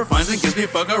the server finds and gives me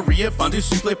fagaria, fondue,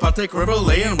 souffle, pate, creme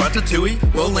brulee, and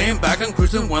ratatouille. Well, laying back on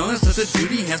cruising wellness at the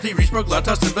duty, hands me Riesberg,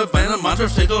 Latas, Simba, Vanna, Montre,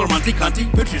 Segel, or Monte Conti.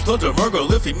 Pictures, Loto, Margot,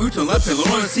 Liffey, Mouton, Lepin,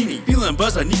 Loroncini. Feeling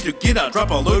buzz, I need to get out,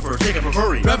 drop a load for a shake up a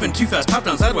hurry. Driving too fast, top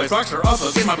down sideways, rocks are off,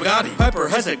 get my Bugatti. Piper,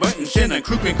 Hesek, Button, Shin, and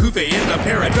Krupp, and Kufe, and a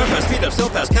pair. I drive fast, speed up, sail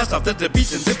past, cast off the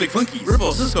beats and dip big funkies.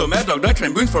 Ripple, Cisco, Mad Dog, Night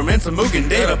Train, Boons for Manson, Mogan,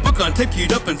 Dave. A book on tape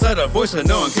queued up inside a voice I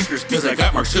know on kicker speakers. I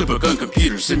got Mark's book on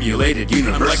computer simulated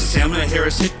universe. I'm like Salmon,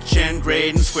 Harris, Hitch, and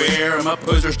Grade, and Square. I'm a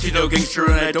poser's Tito gangster,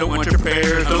 and I don't want your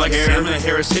prayers. I'm like Salmon,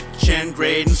 Harris, Hitch, and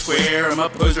Grade, and Square. I'm a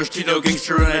poser's Tito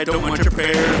gangster, and I don't want your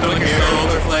prayers. I'm like a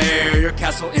solar flare, your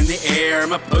castle in the air.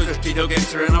 I'm a poser's Tito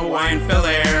gangster, and a wine fell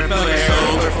air. I'm like a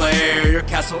solar flare, your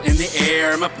castle in the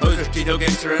air. I'm a poser's Tito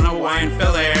gangster, and a wine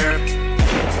fell air.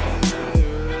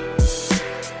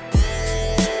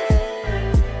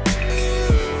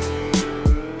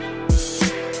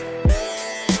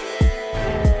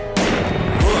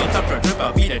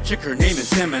 Meet a chick, her name is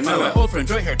Salmonella. My old friend,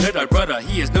 dry hair, dead-eyed brother,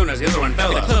 he is known as the other one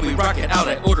fella. In the club we rock it out,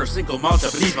 I order single malt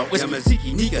Japanese malt whiskey.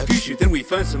 Yamazaki, Nika, Gushu, then we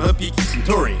find some Upbeaky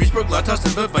Centauri. Riesberg, Latas,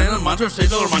 Simba, Vanna, Montre,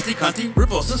 Segel, or Monte Conti.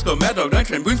 Ripple, Cisco, Mad Dog, Night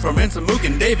Train, Boons for Manson, Moog,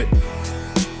 and David.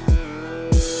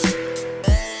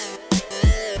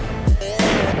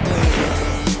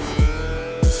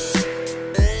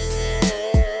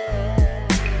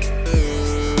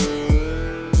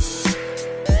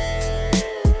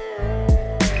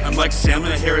 Like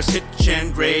Salmon, Harris, Hitch,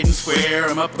 and Grade, and Square.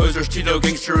 I'm a poser's Tito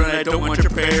gangster, and I don't want your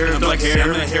prayers. I'm like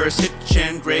Salmon, Harris, Hitch,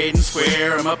 and Grade, and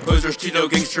Square. I'm a poser's Tito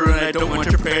gangster, and I don't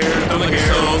want your prayers. I'm like a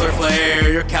solar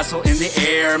flare, your castle in the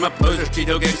air. I'm a poser's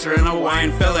Tito gangster, and a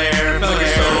wine fell air. I'm like a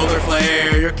solar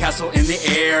flare, your castle in the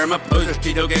air. I'm a poser's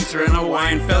Tito gangster, and a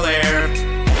wine fell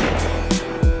air.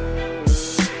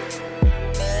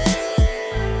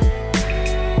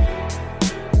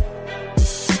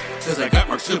 Cause I got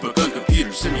Mark's book on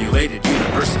computer simulated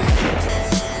universes.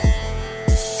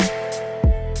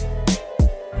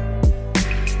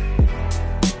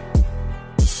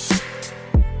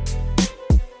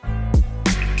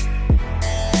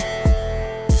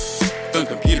 On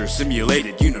computer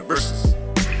simulated universes.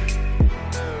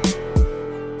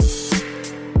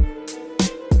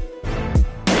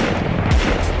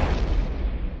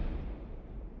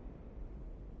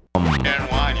 And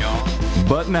wine, y'all.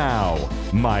 But now,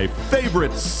 my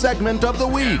favorite segment of the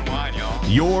week. And wine, y'all.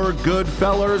 Your good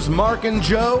fellers, Mark and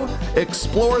Joe,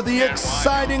 explore the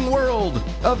exciting world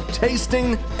of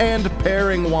tasting and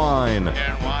pairing wine.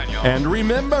 And wine, y'all. And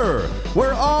remember,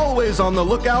 we're always on the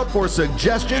lookout for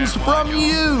suggestions from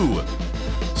you.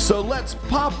 So let's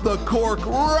pop the cork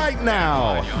right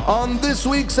now on this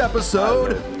week's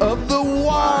episode of the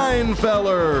Winefellers.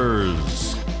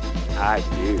 I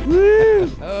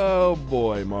do. Oh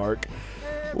boy, Mark.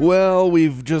 Well,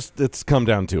 it's come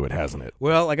down to it, hasn't it?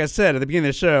 Well, like I said at the beginning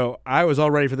of the show, I was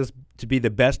all ready for this to be the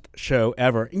best show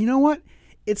ever. And you know what?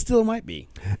 It still might be.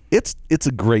 It's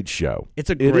a great show. It's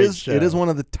a great show. It is one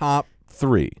of the top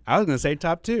 3. I was going to say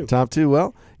top 2. Top 2.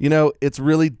 Well, it's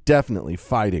really definitely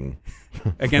fighting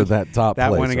against for that top that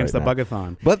place one against right the now.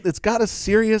 Bugathon. But it's got a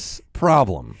serious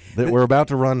problem that we're about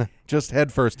to run just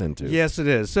headfirst into. Yes, it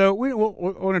is. So we're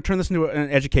going to turn this into an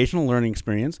educational learning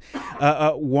experience.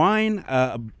 Wine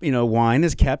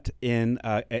is kept in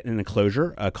an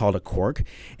enclosure called a cork,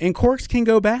 and corks can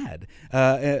go bad.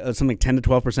 Something like 10 to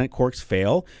 12% corks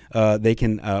fail.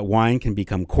 Wine can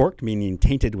become corked, meaning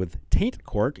tainted with taint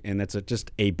cork, and that's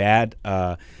just a bad.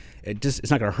 It's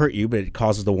not going to hurt you, but it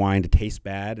causes the wine to taste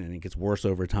bad, and it gets worse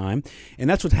over time. And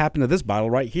that's what happened to this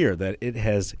bottle right here, that it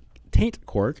has taint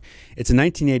cork. It's a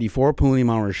 1984 Pouligny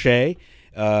Montrachet.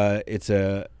 It's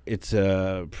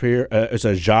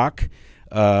a Jacques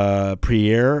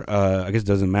Prière. I guess it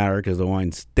doesn't matter because the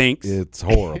wine stinks. It's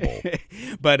horrible.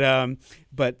 But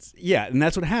yeah, and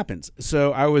that's what happens.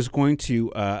 So I was going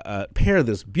to pair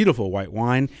this beautiful white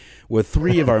wine with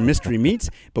 3 of our mystery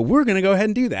meats, but we're going to go ahead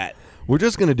and do that. We're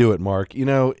just going to do it, Mark. In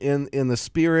the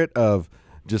spirit of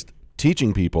just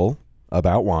teaching people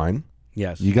about wine.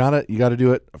 Yes. You gotta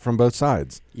do it from both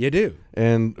sides. You do.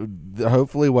 And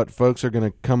hopefully what folks are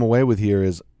going to come away with here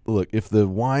is, look, if the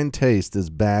wine tastes as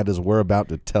bad as we're about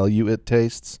to tell you it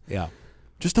tastes,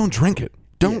 just don't drink it.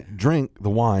 Don't drink the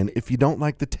wine if you don't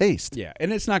like the taste. Yeah,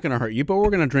 and it's not going to hurt you, but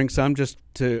we're going to drink some just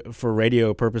for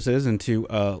radio purposes and to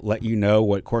let you know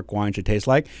what cork wine should taste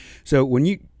like. So when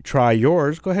you try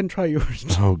yours, go ahead and try yours.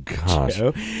 Oh gosh.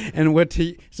 Joe. And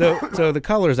so the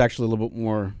color is actually a little bit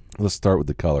more. Let's start with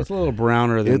the color. It's a little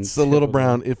browner than It's a little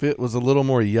brown. If it was a little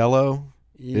more yellow,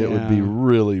 it would be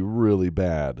really, really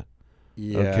bad.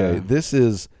 Yeah. Okay, this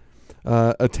is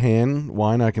a tan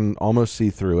wine. I can almost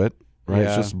see through it. Right,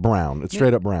 it's just brown. It's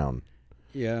straight up brown.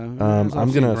 Yeah.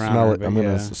 I'm gonna smell it. I'm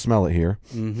gonna smell it here.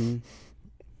 Mm-hmm.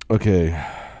 Okay.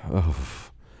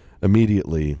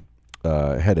 Immediately,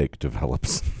 headache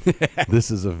develops. This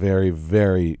is a very,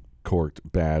 very corked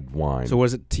bad wine. So, what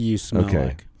does it to you smell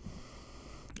like?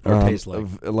 Or taste like?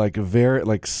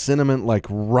 Like cinnamon, like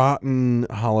rotten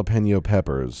jalapeno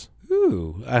peppers.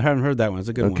 Ooh, I haven't heard that one. It's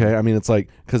a good one. Okay, I mean, it's like,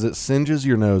 because it singes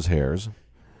your nose hairs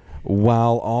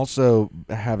while also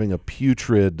having a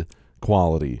putrid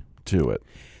quality to it.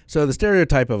 So the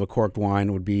stereotype of a corked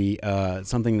wine would be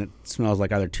something that smells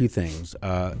like either 2 things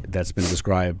that's been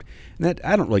described. And that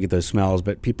I don't really get those smells,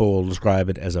 but people will describe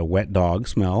it as a wet dog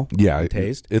smell and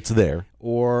taste. It's there.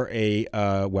 Or a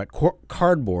wet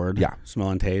cardboard smell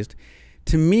and taste.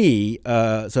 To me,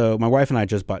 so my wife and I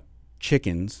just bought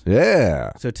chickens.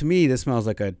 Yeah. So to me, this smells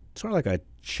like sort of like a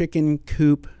chicken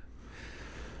coop.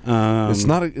 It's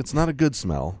not a good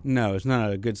smell. No, it's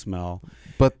not a good smell.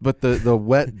 But the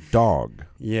wet dog.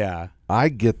 Yeah. I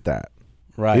get that.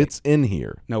 Right. It's in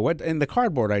here. No, and the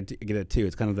cardboard, I get it too.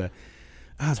 It's kind of the.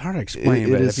 It's hard to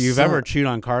explain, but is if you've ever chewed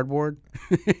on cardboard,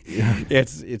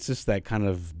 it's just that kind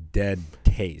of dead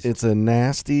taste. It's a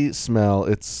nasty smell.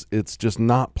 It's just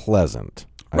not pleasant.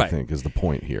 I think is the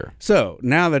point here. So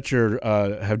now that you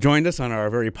have joined us on our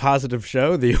very positive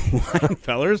show, the Wine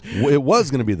Fellers. It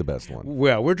was going to be the best one.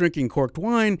 Well, we're drinking corked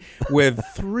wine with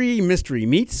 3 mystery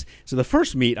meats. So the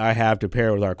first meat I have to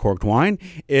pair with our corked wine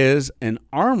is an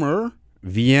Armour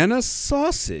Vienna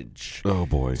sausage. Oh,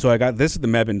 boy. So I got this at the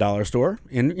Mebane Dollar Store.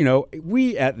 And,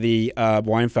 we at the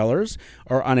Wine Fellers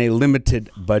are on a limited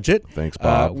budget. Thanks,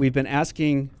 Bob. We've been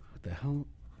asking, what the hell?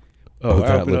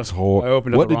 That looks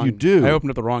horrible. What did you do? I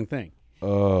opened up the wrong thing.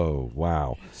 Oh,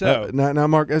 wow. So now,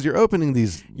 Mark, as you're opening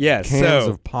these cans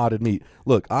of potted meat,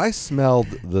 look, I smelled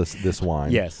this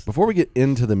wine. Yes. Before we get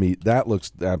into the meat, that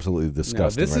looks absolutely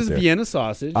disgusting. No, this is there. Vienna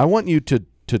sausage. I want you to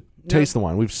taste the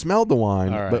wine. We've smelled the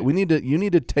wine, right. but you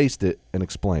need to taste it and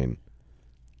explain.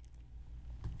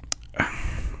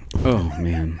 Oh,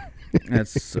 man.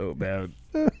 That's so bad.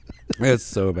 That's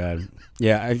so bad.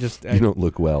 Yeah, you don't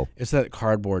look well. It's that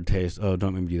cardboard taste. Oh,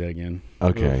 don't make me do that again.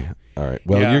 Okay. Ugh. All right.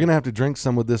 Well, you're going to have to drink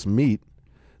some with this meat.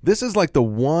 This is like the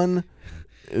one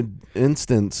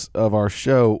instance of our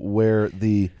show where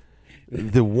the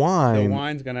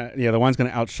wine's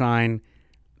gonna outshine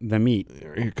the meat.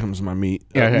 Here comes my meat.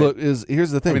 Yeah, look, here's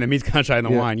the thing. I mean, the meat's gonna shine the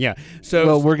wine. Yeah. So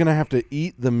well, we're gonna have to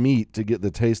eat the meat to get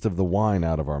the taste of the wine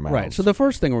out of our mouths. Right. So the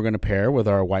first thing we're going to pair with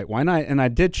our white wine, I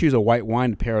did choose a white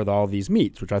wine to pair with all these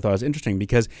meats, which I thought was interesting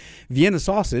because Vienna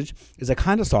sausage is a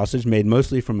kind of sausage made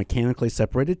mostly from mechanically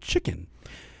separated chicken,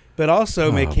 but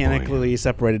also mechanically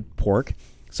separated pork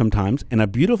sometimes, and a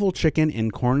beautiful chicken in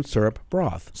corn syrup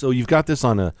broth. So you've got this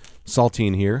on a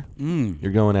saltine here.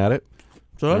 You're going at it.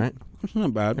 So all right. It's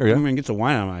not bad. There you I go. mean, it gets the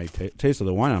wine out of my taste of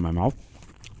the wine out of my mouth.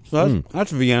 So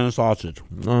that's Vienna sausage.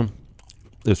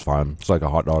 It's fine. It's like a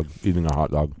hot dog, eating a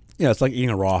hot dog. Yeah, it's like eating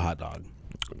a raw hot dog.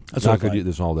 That's I what it's could like. eat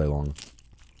this all day long.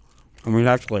 I mean,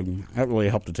 actually, that really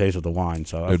helped the taste of the wine.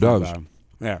 So that's It does. not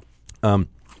bad. Yeah.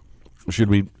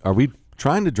 Are we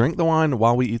trying to drink the wine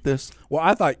while we eat this? Well,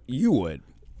 I thought you would.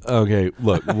 Okay,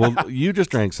 look. Well, you just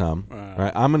drank some.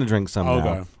 Right? I'm going to drink some Okay.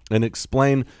 now and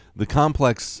explain the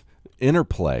complex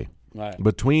interplay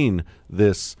between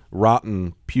this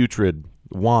rotten, putrid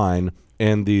wine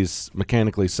and these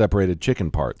mechanically separated chicken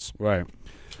parts. Right.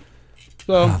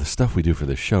 So, The stuff we do for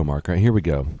this show, Mark. All right, here we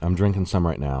go. I'm drinking some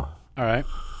right now. all right.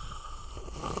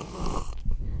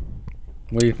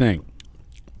 What do you think?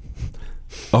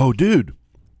 Oh, dude.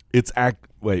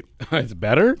 Wait. It's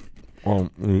better? Oh,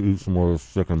 let me eat some more of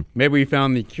this chicken. Maybe we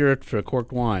found the cure to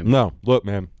corked wine. No, look,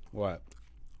 man. What?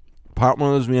 Pop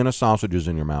one of those Vienna sausages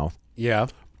in your mouth Yeah.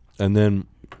 and then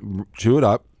chew it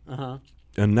up. Uh-huh.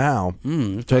 And now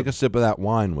take a sip of that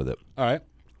wine with it. All right.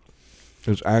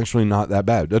 It's actually not that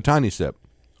bad. A tiny sip.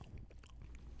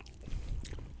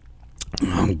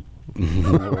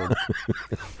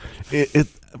 It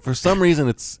for some reason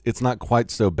it's not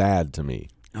quite so bad to me.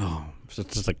 Oh, so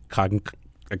it's just a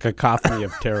cacophony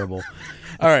of terrible.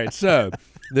 All right, so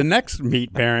the next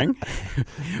meat pairing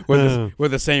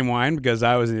with the same wine, because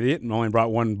I was an idiot and only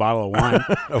brought one bottle of wine.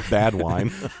 Oh, bad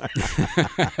wine.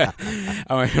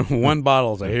 I mean, one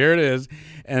bottle, so here it is.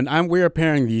 And we are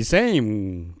pairing the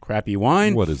same crappy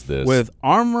wine. What is this? With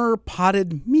Armor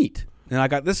potted meat. And I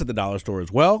got this at the dollar store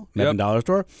as well, Mebane dollar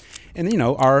store. And,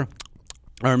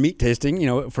 our meat tasting,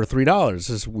 for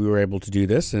 $3. We were able to do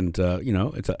this, and,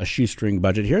 it's a shoestring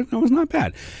budget here. No, it's not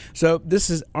bad. So this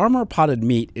is Armor potted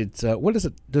meat. It's, what is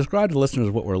it? Describe to listeners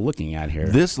what we're looking at here.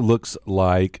 This looks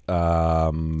like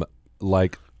wet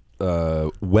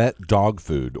dog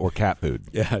food or cat food.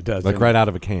 Yeah, it does. Like right out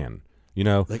of a can,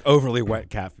 Like overly wet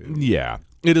cat food. Yeah.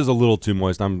 It is a little too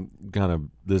moist.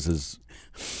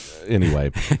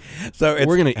 Anyway. So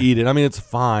we're going to eat it. I mean, it's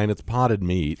fine. It's potted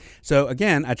meat. So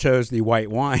again, I chose the white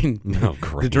wine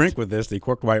to drink with this, the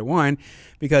corked white wine,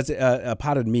 because a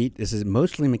potted meat, this is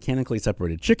mostly mechanically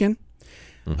separated chicken,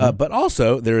 but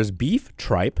also there is beef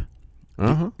tripe.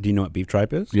 Do you know what beef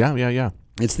tripe is? Yeah.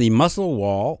 It's the muscle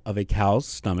wall of a cow's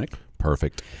stomach.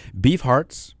 Perfect. Beef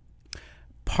hearts,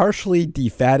 partially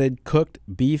defatted cooked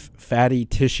beef fatty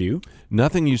tissue.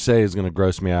 Nothing you say is going to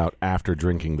gross me out after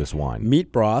drinking this wine.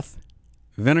 Meat broth,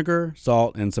 vinegar,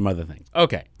 salt, and some other things.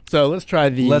 Okay, so let's try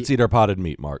the... Let's eat our potted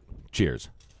meat, Mark. Cheers.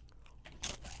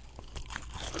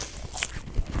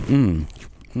 That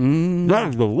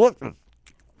is delicious.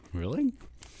 Really?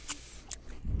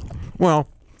 Well,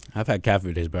 I've had cat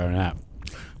food taste better than that.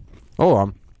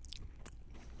 hold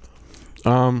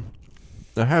on.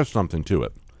 It has something to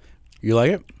it. You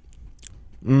like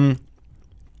it?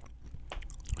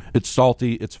 It's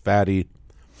salty, it's fatty,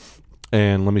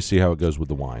 and let me see how it goes with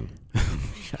the wine.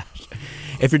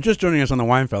 If you're just joining us on the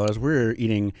Wine Fellas, we're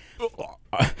eating...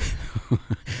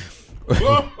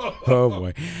 Oh,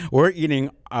 boy. We're eating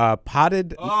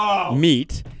potted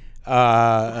meat,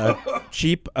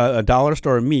 cheap dollar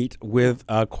store meat with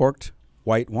corked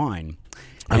white wine.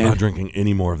 I'm not drinking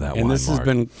any more of that wine, And this Mark. has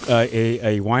been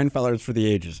a Wine Fellas for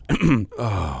the ages. Whew.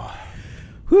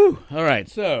 All right,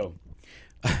 so...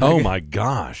 Oh, my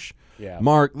gosh. Yeah.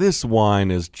 Mark, this wine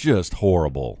is just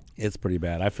horrible. It's pretty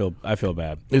bad. I feel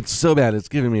bad. It's so bad, it's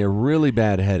giving me a really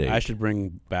bad headache. I should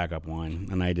bring backup wine,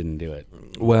 and I didn't do it.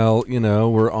 Well,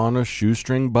 we're on a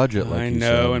shoestring budget, like I you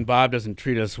know, said. and Bob doesn't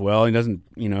treat us well. He doesn't,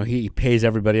 he pays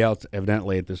everybody else,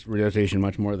 evidently, at this radio station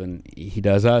much more than he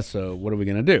does us, so what are we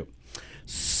going to do?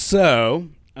 So,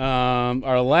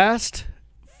 our last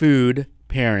food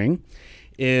pairing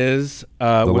is...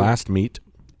 the last meat.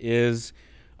 is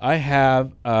I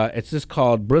have, it's just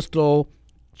called Bristol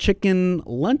Chicken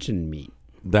Luncheon Meat.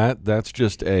 That's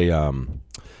just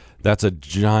that's a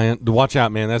giant. Watch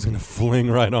out, man! That's gonna fling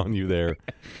right on you there.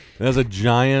 That's a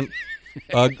giant,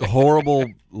 horrible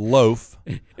loaf,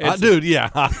 dude. Yeah,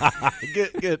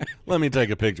 get. Let me take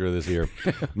a picture of this here.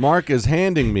 Mark is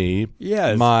handing me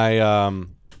my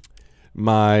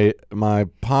my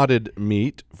potted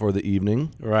meat for the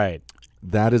evening. Right.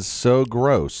 That is so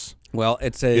gross. Well, I I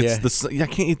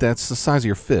can't eat that. It's the size of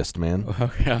your fist, man.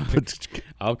 Okay,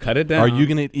 I'll cut it down. Are you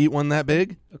gonna eat one that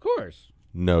big? Of course.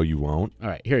 No, you won't. All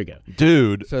right, here you go.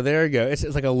 Dude. So there you go. It's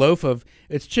like a loaf of,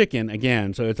 it's chicken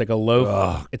again, so it's like a loaf.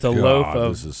 Oh, it's a loaf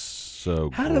of. This is so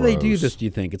How do they do gross. this, do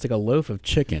you think? It's like a loaf of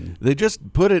chicken. They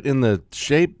just put it in the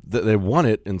shape that they want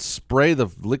it and spray the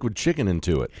liquid chicken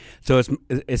into it. So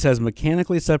it says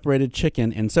mechanically separated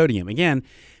chicken and sodium. Again,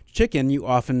 chicken, you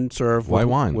often serve White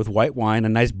wine. with white wine, a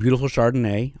nice, beautiful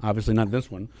Chardonnay. Obviously, not this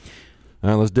one. All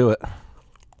right, let's do it.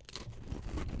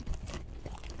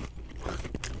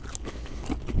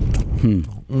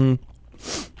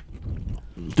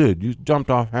 Dude, you jumped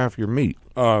off half your meat.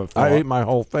 I ate my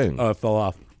whole thing. It fell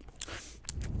off.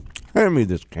 Hand me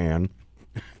this can.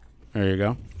 There you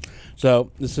go.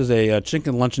 So this is a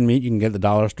chicken luncheon meat you can get at the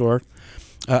dollar store.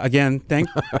 Again,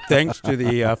 thanks to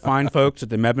the fine folks at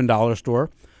the Mebane Dollar Store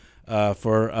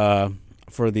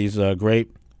for these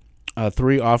great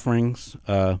 3 offerings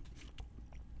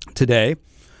today.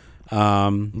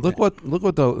 Look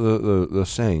what the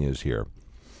saying is here.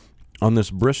 On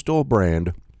this Bristol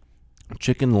brand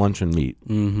chicken luncheon meat.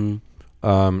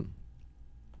 Mm-hmm.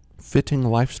 Fitting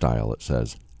lifestyle, it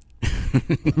says.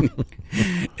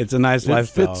 It's a nice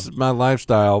lifestyle. It fits my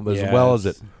lifestyle as well as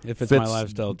it fits my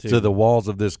lifestyle too. To the walls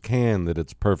of this can that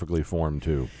it's perfectly formed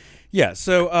to. Yeah.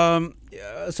 So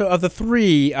of the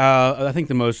 3, I think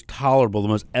the most tolerable, the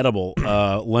most edible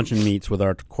luncheon meats with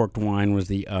our corked wine was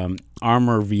the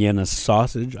Armour Vienna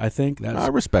sausage. I think I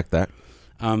respect that.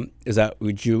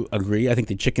 Would you agree? I think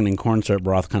the chicken and corn syrup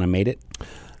broth kind of made it.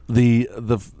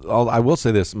 I will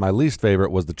say this: my least favorite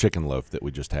was the chicken loaf that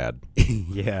we just had.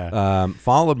 Yeah.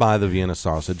 Followed by the Vienna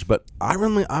sausage, but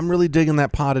I'm really digging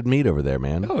that potted meat over there,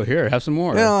 man. Oh, here, have some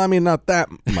more. Well, I mean, not that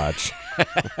much.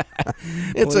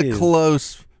 It's Please. a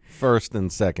close first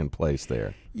and second place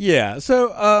there. Yeah. So,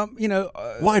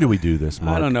 why do we do this,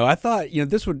 Mark? I don't know. I thought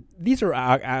these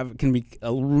are can be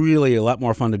really a lot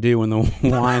more fun to do when the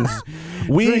wine's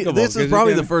drinkable. This is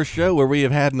probably the first show where we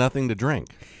have had nothing to drink.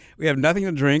 We have nothing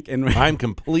to drink, and I'm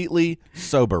completely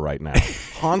sober right now.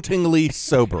 Hauntingly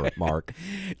sober, Mark.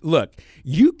 Look.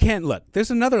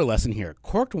 There's another lesson here.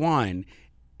 Corked wine,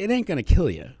 it ain't going to kill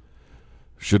you.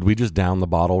 Should we just down the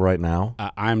bottle right now?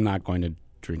 I'm not going to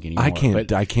drink anymore. I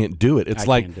can't do it. It's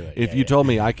like if you told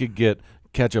me I could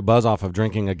catch a buzz off of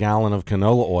drinking a gallon of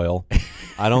canola oil,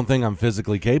 I don't think I'm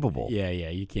physically capable. Yeah,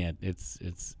 you can't.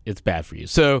 It's bad for you.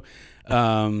 So, we're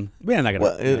not gonna.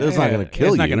 Well, it's not gonna kill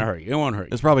you. It's not gonna hurt you. It won't hurt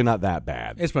you. It's probably not that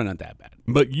bad. It's probably not that bad.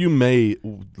 But you may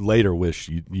later wish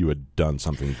you had done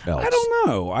something else. I don't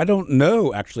know. I don't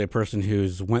know actually a person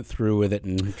who's went through with it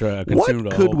and consumed what a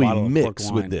whole could we bottle of corked mix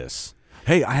wine. with this?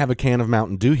 Hey, I have a can of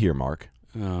Mountain Dew here, Mark.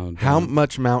 Oh, how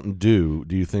much Mountain Dew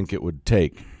do you think it would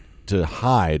take to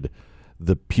hide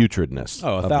the putridness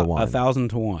of the wine? 1,000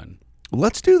 to 1.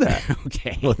 Let's do that.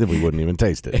 Okay. Well, then we wouldn't even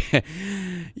taste it.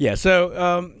 Yeah. So,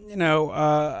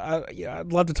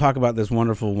 I'd love to talk about this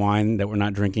wonderful wine that we're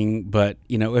not drinking, but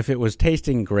if it was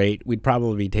tasting great, we'd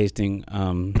probably be tasting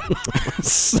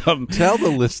some Tell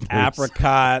the listeners.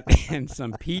 apricot and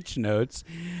some peach notes,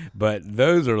 but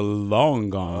those are long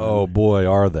gone. Oh boy,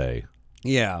 are they?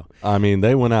 Yeah. I mean,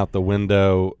 they went out the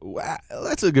window.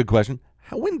 That's a good question.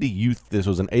 When do you? This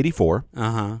was an 84.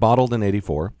 Bottled in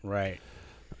 84. Right.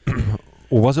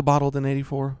 Or was it bottled in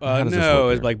 84? No,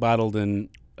 it was like bottled in.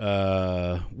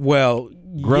 Grown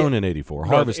in 84.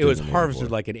 Harvested. It was in harvested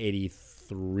 84. like in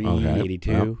 83, Okay.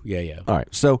 82. Yep. Yeah. All right.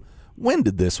 So when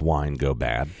did this wine go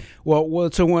bad? Well.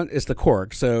 So one it's the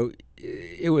cork. So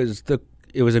it was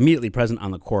immediately present on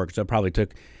the cork. So it probably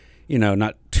took,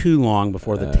 not too long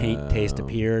before the taste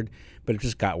appeared. But it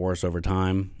just got worse over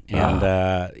time, and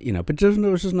but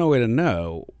there was just no way to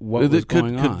know what was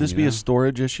going on. Could this be a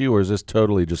storage issue, or is this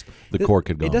totally just the cork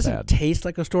had gone bad? It doesn't taste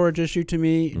like a storage issue to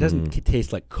me. It doesn't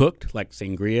taste like cooked, like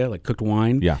sangria, like cooked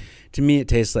wine. Yeah. To me, it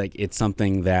tastes like it's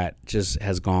something that just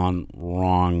has gone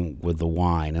wrong with the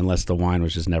wine, unless the wine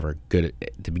was just never good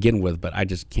to begin with. But I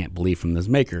just can't believe from this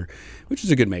maker, which is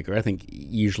a good maker. I think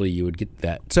usually you would get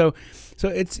that. So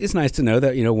it's nice to know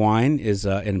that wine is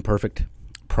an perfect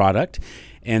product,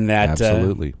 and that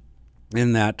absolutely,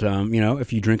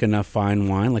 if you drink enough fine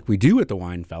wine like we do at the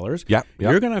Wine Fellers,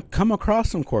 you're going to come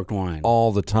across some corked wine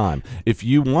all the time. If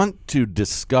you want to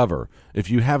discover, if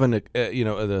you have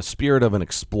the spirit of an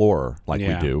explorer like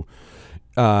we do,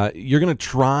 you're going to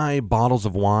try bottles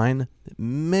of wine that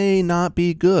may not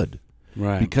be good,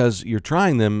 right? Because you're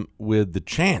trying them with the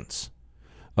chance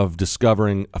of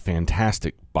discovering a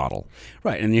fantastic bottle,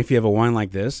 right? And if you have a wine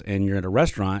like this and you're at a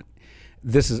restaurant,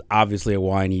 this is obviously a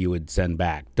wine you would send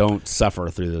back. Don't suffer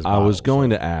through this bottle. I was going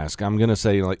to ask. I'm going to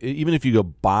say, even if you go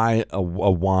buy a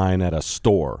wine at a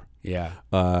store,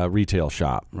 retail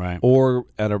shop, right, or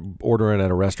order it at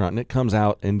a restaurant, and it comes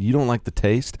out and you don't like the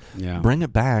taste, bring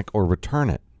it back or return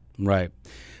it. Right.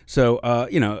 So,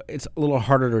 it's a little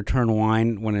harder to return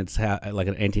wine when it's like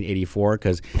an 1884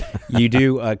 because you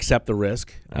do accept the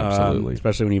risk. Absolutely.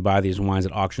 Especially when you buy these wines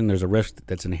at auction. There's a risk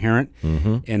that's inherent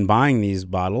in buying these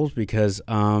bottles because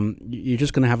you're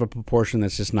just going to have a proportion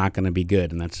that's just not going to be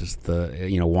good. And that's just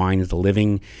wine is a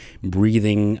living,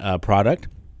 breathing product,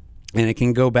 and it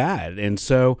can go bad. And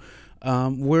so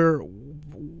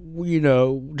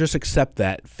just accept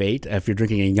that fate. If you're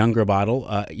drinking a younger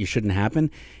bottle, you shouldn't happen.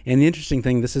 And the interesting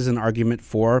thing, this is an argument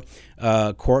for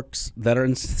corks that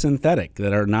are synthetic,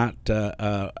 that are not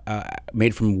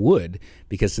made from wood,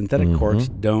 because synthetic corks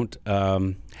don't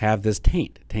have this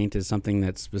taint. Taint is something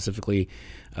that's specifically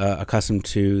accustomed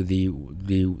to the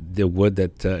wood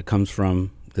that comes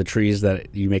from the trees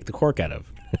that you make the cork out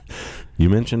of. You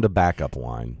mentioned a backup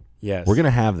wine. Yes, we're gonna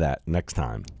have that next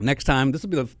time. Next time, this will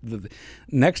be the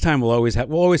next time. We'll always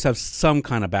have some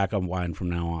kind of backup wine from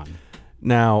now on.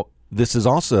 Now, this is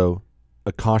also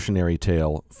a cautionary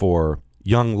tale for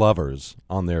young lovers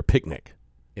on their picnic.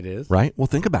 It is, right? Well,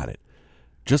 think about it.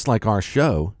 Just like our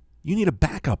show, you need a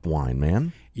backup wine,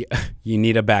 man. Yeah, you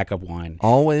need a backup wine.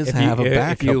 Always have a backup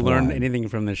wine. If you learned anything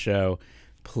from the show,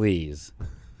 please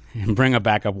bring a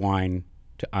backup wine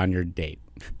on your date.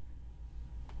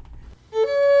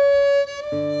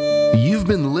 You've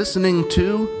been listening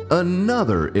to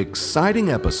another exciting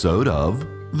episode of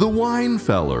The Wine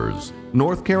Fellers,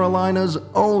 North Carolina's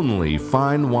only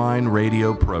fine wine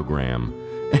radio program.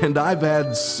 And I've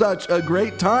had such a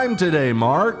great time today,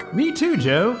 Mark. Me too,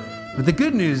 Joe. But the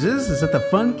good news is that the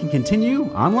fun can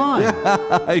continue online.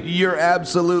 You're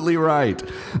absolutely right.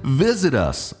 Visit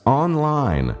us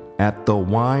online at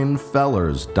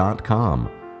thewinefellers.com,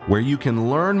 where you can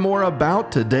learn more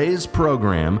about today's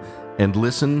program and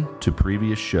listen to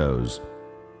previous shows.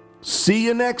 See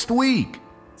you next week.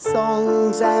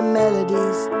 Songs and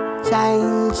melodies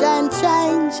change and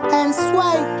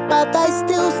sway, but they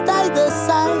still stay the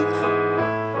same.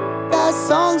 The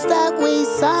songs that we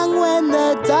sang when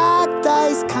the dark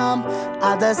days come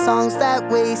are the songs that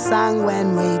we sang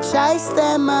when we chased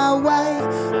them away.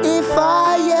 If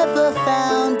I ever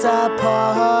found a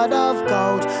pot of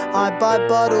gold, I'd buy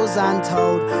bottles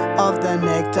untold of the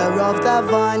nectar of the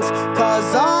vines.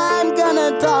 'Cause I'm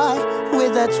gonna die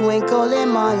with a twinkle in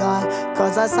my eye,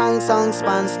 'cause I sang songs,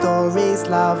 spun stories,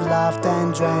 loved, laughed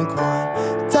and drank wine.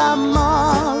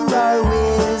 Tomorrow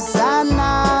is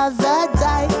another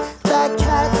day. The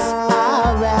cats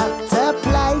are out to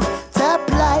play.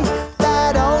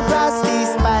 That old rusty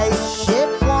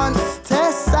spaceship wants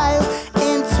to sail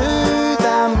into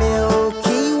the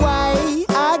Milky Way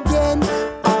again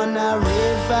on a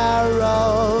river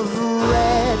of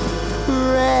red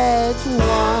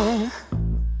wine.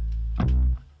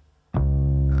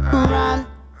 Run,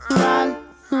 run,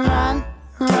 run,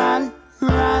 run,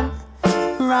 run,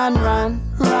 run, run,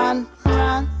 run, run,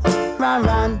 run,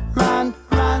 run, run,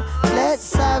 run.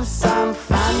 Let's have some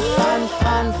fun.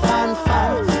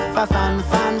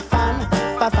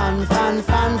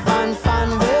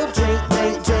 We'll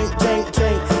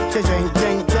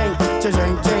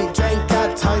drink. A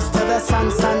toast to the sun.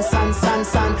 Run.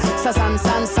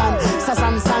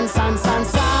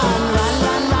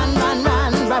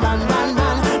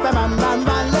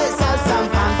 Let's have some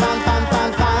fun. We'll drink.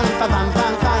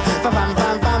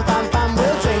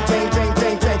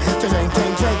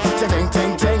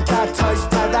 A toast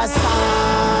to the sun.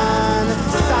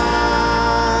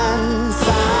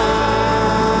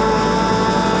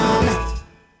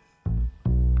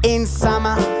 In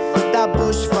summer, the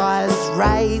bushfires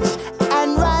rage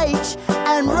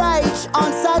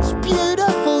on such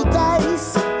beautiful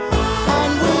days.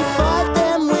 And we fight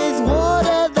them with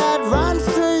water that runs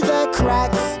through the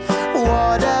cracks.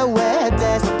 Water we're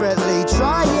desperately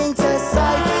trying to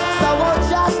save. So I'll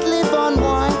just live on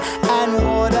wine and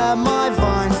water my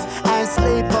vines, and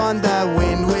sleep on the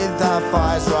wind with the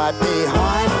fires right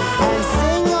behind, and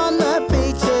sing on the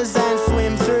beaches and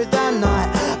swim through the night.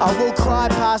 I will cry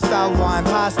past the wine.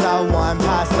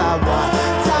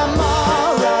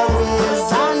 Tomorrow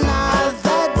is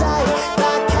another day.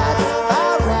 The cats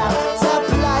are out to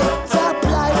play.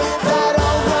 That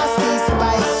old rusty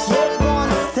spaceship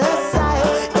wants to sail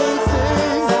into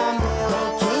the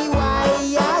Milky Way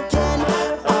again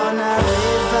on a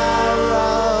river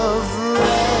of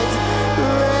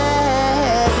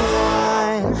red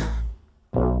wine.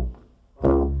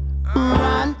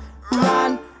 Run.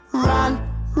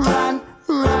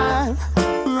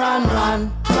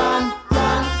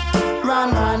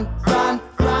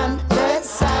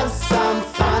 Let's have some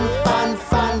fun.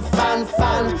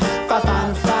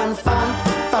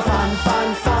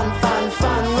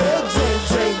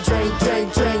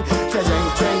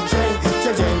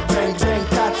 We'll drink.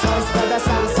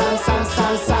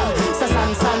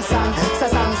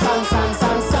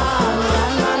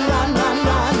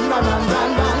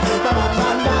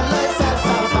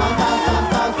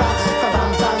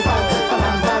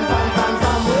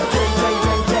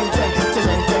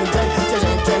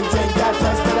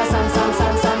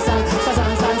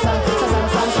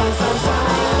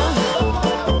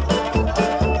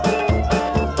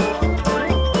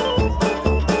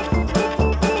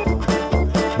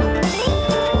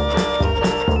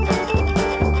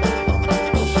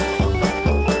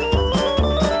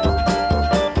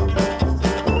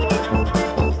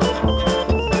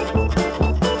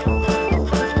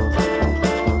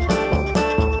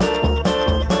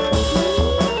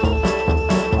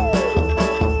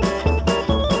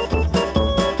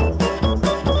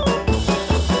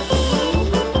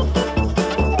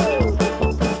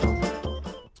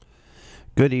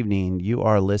 our listeners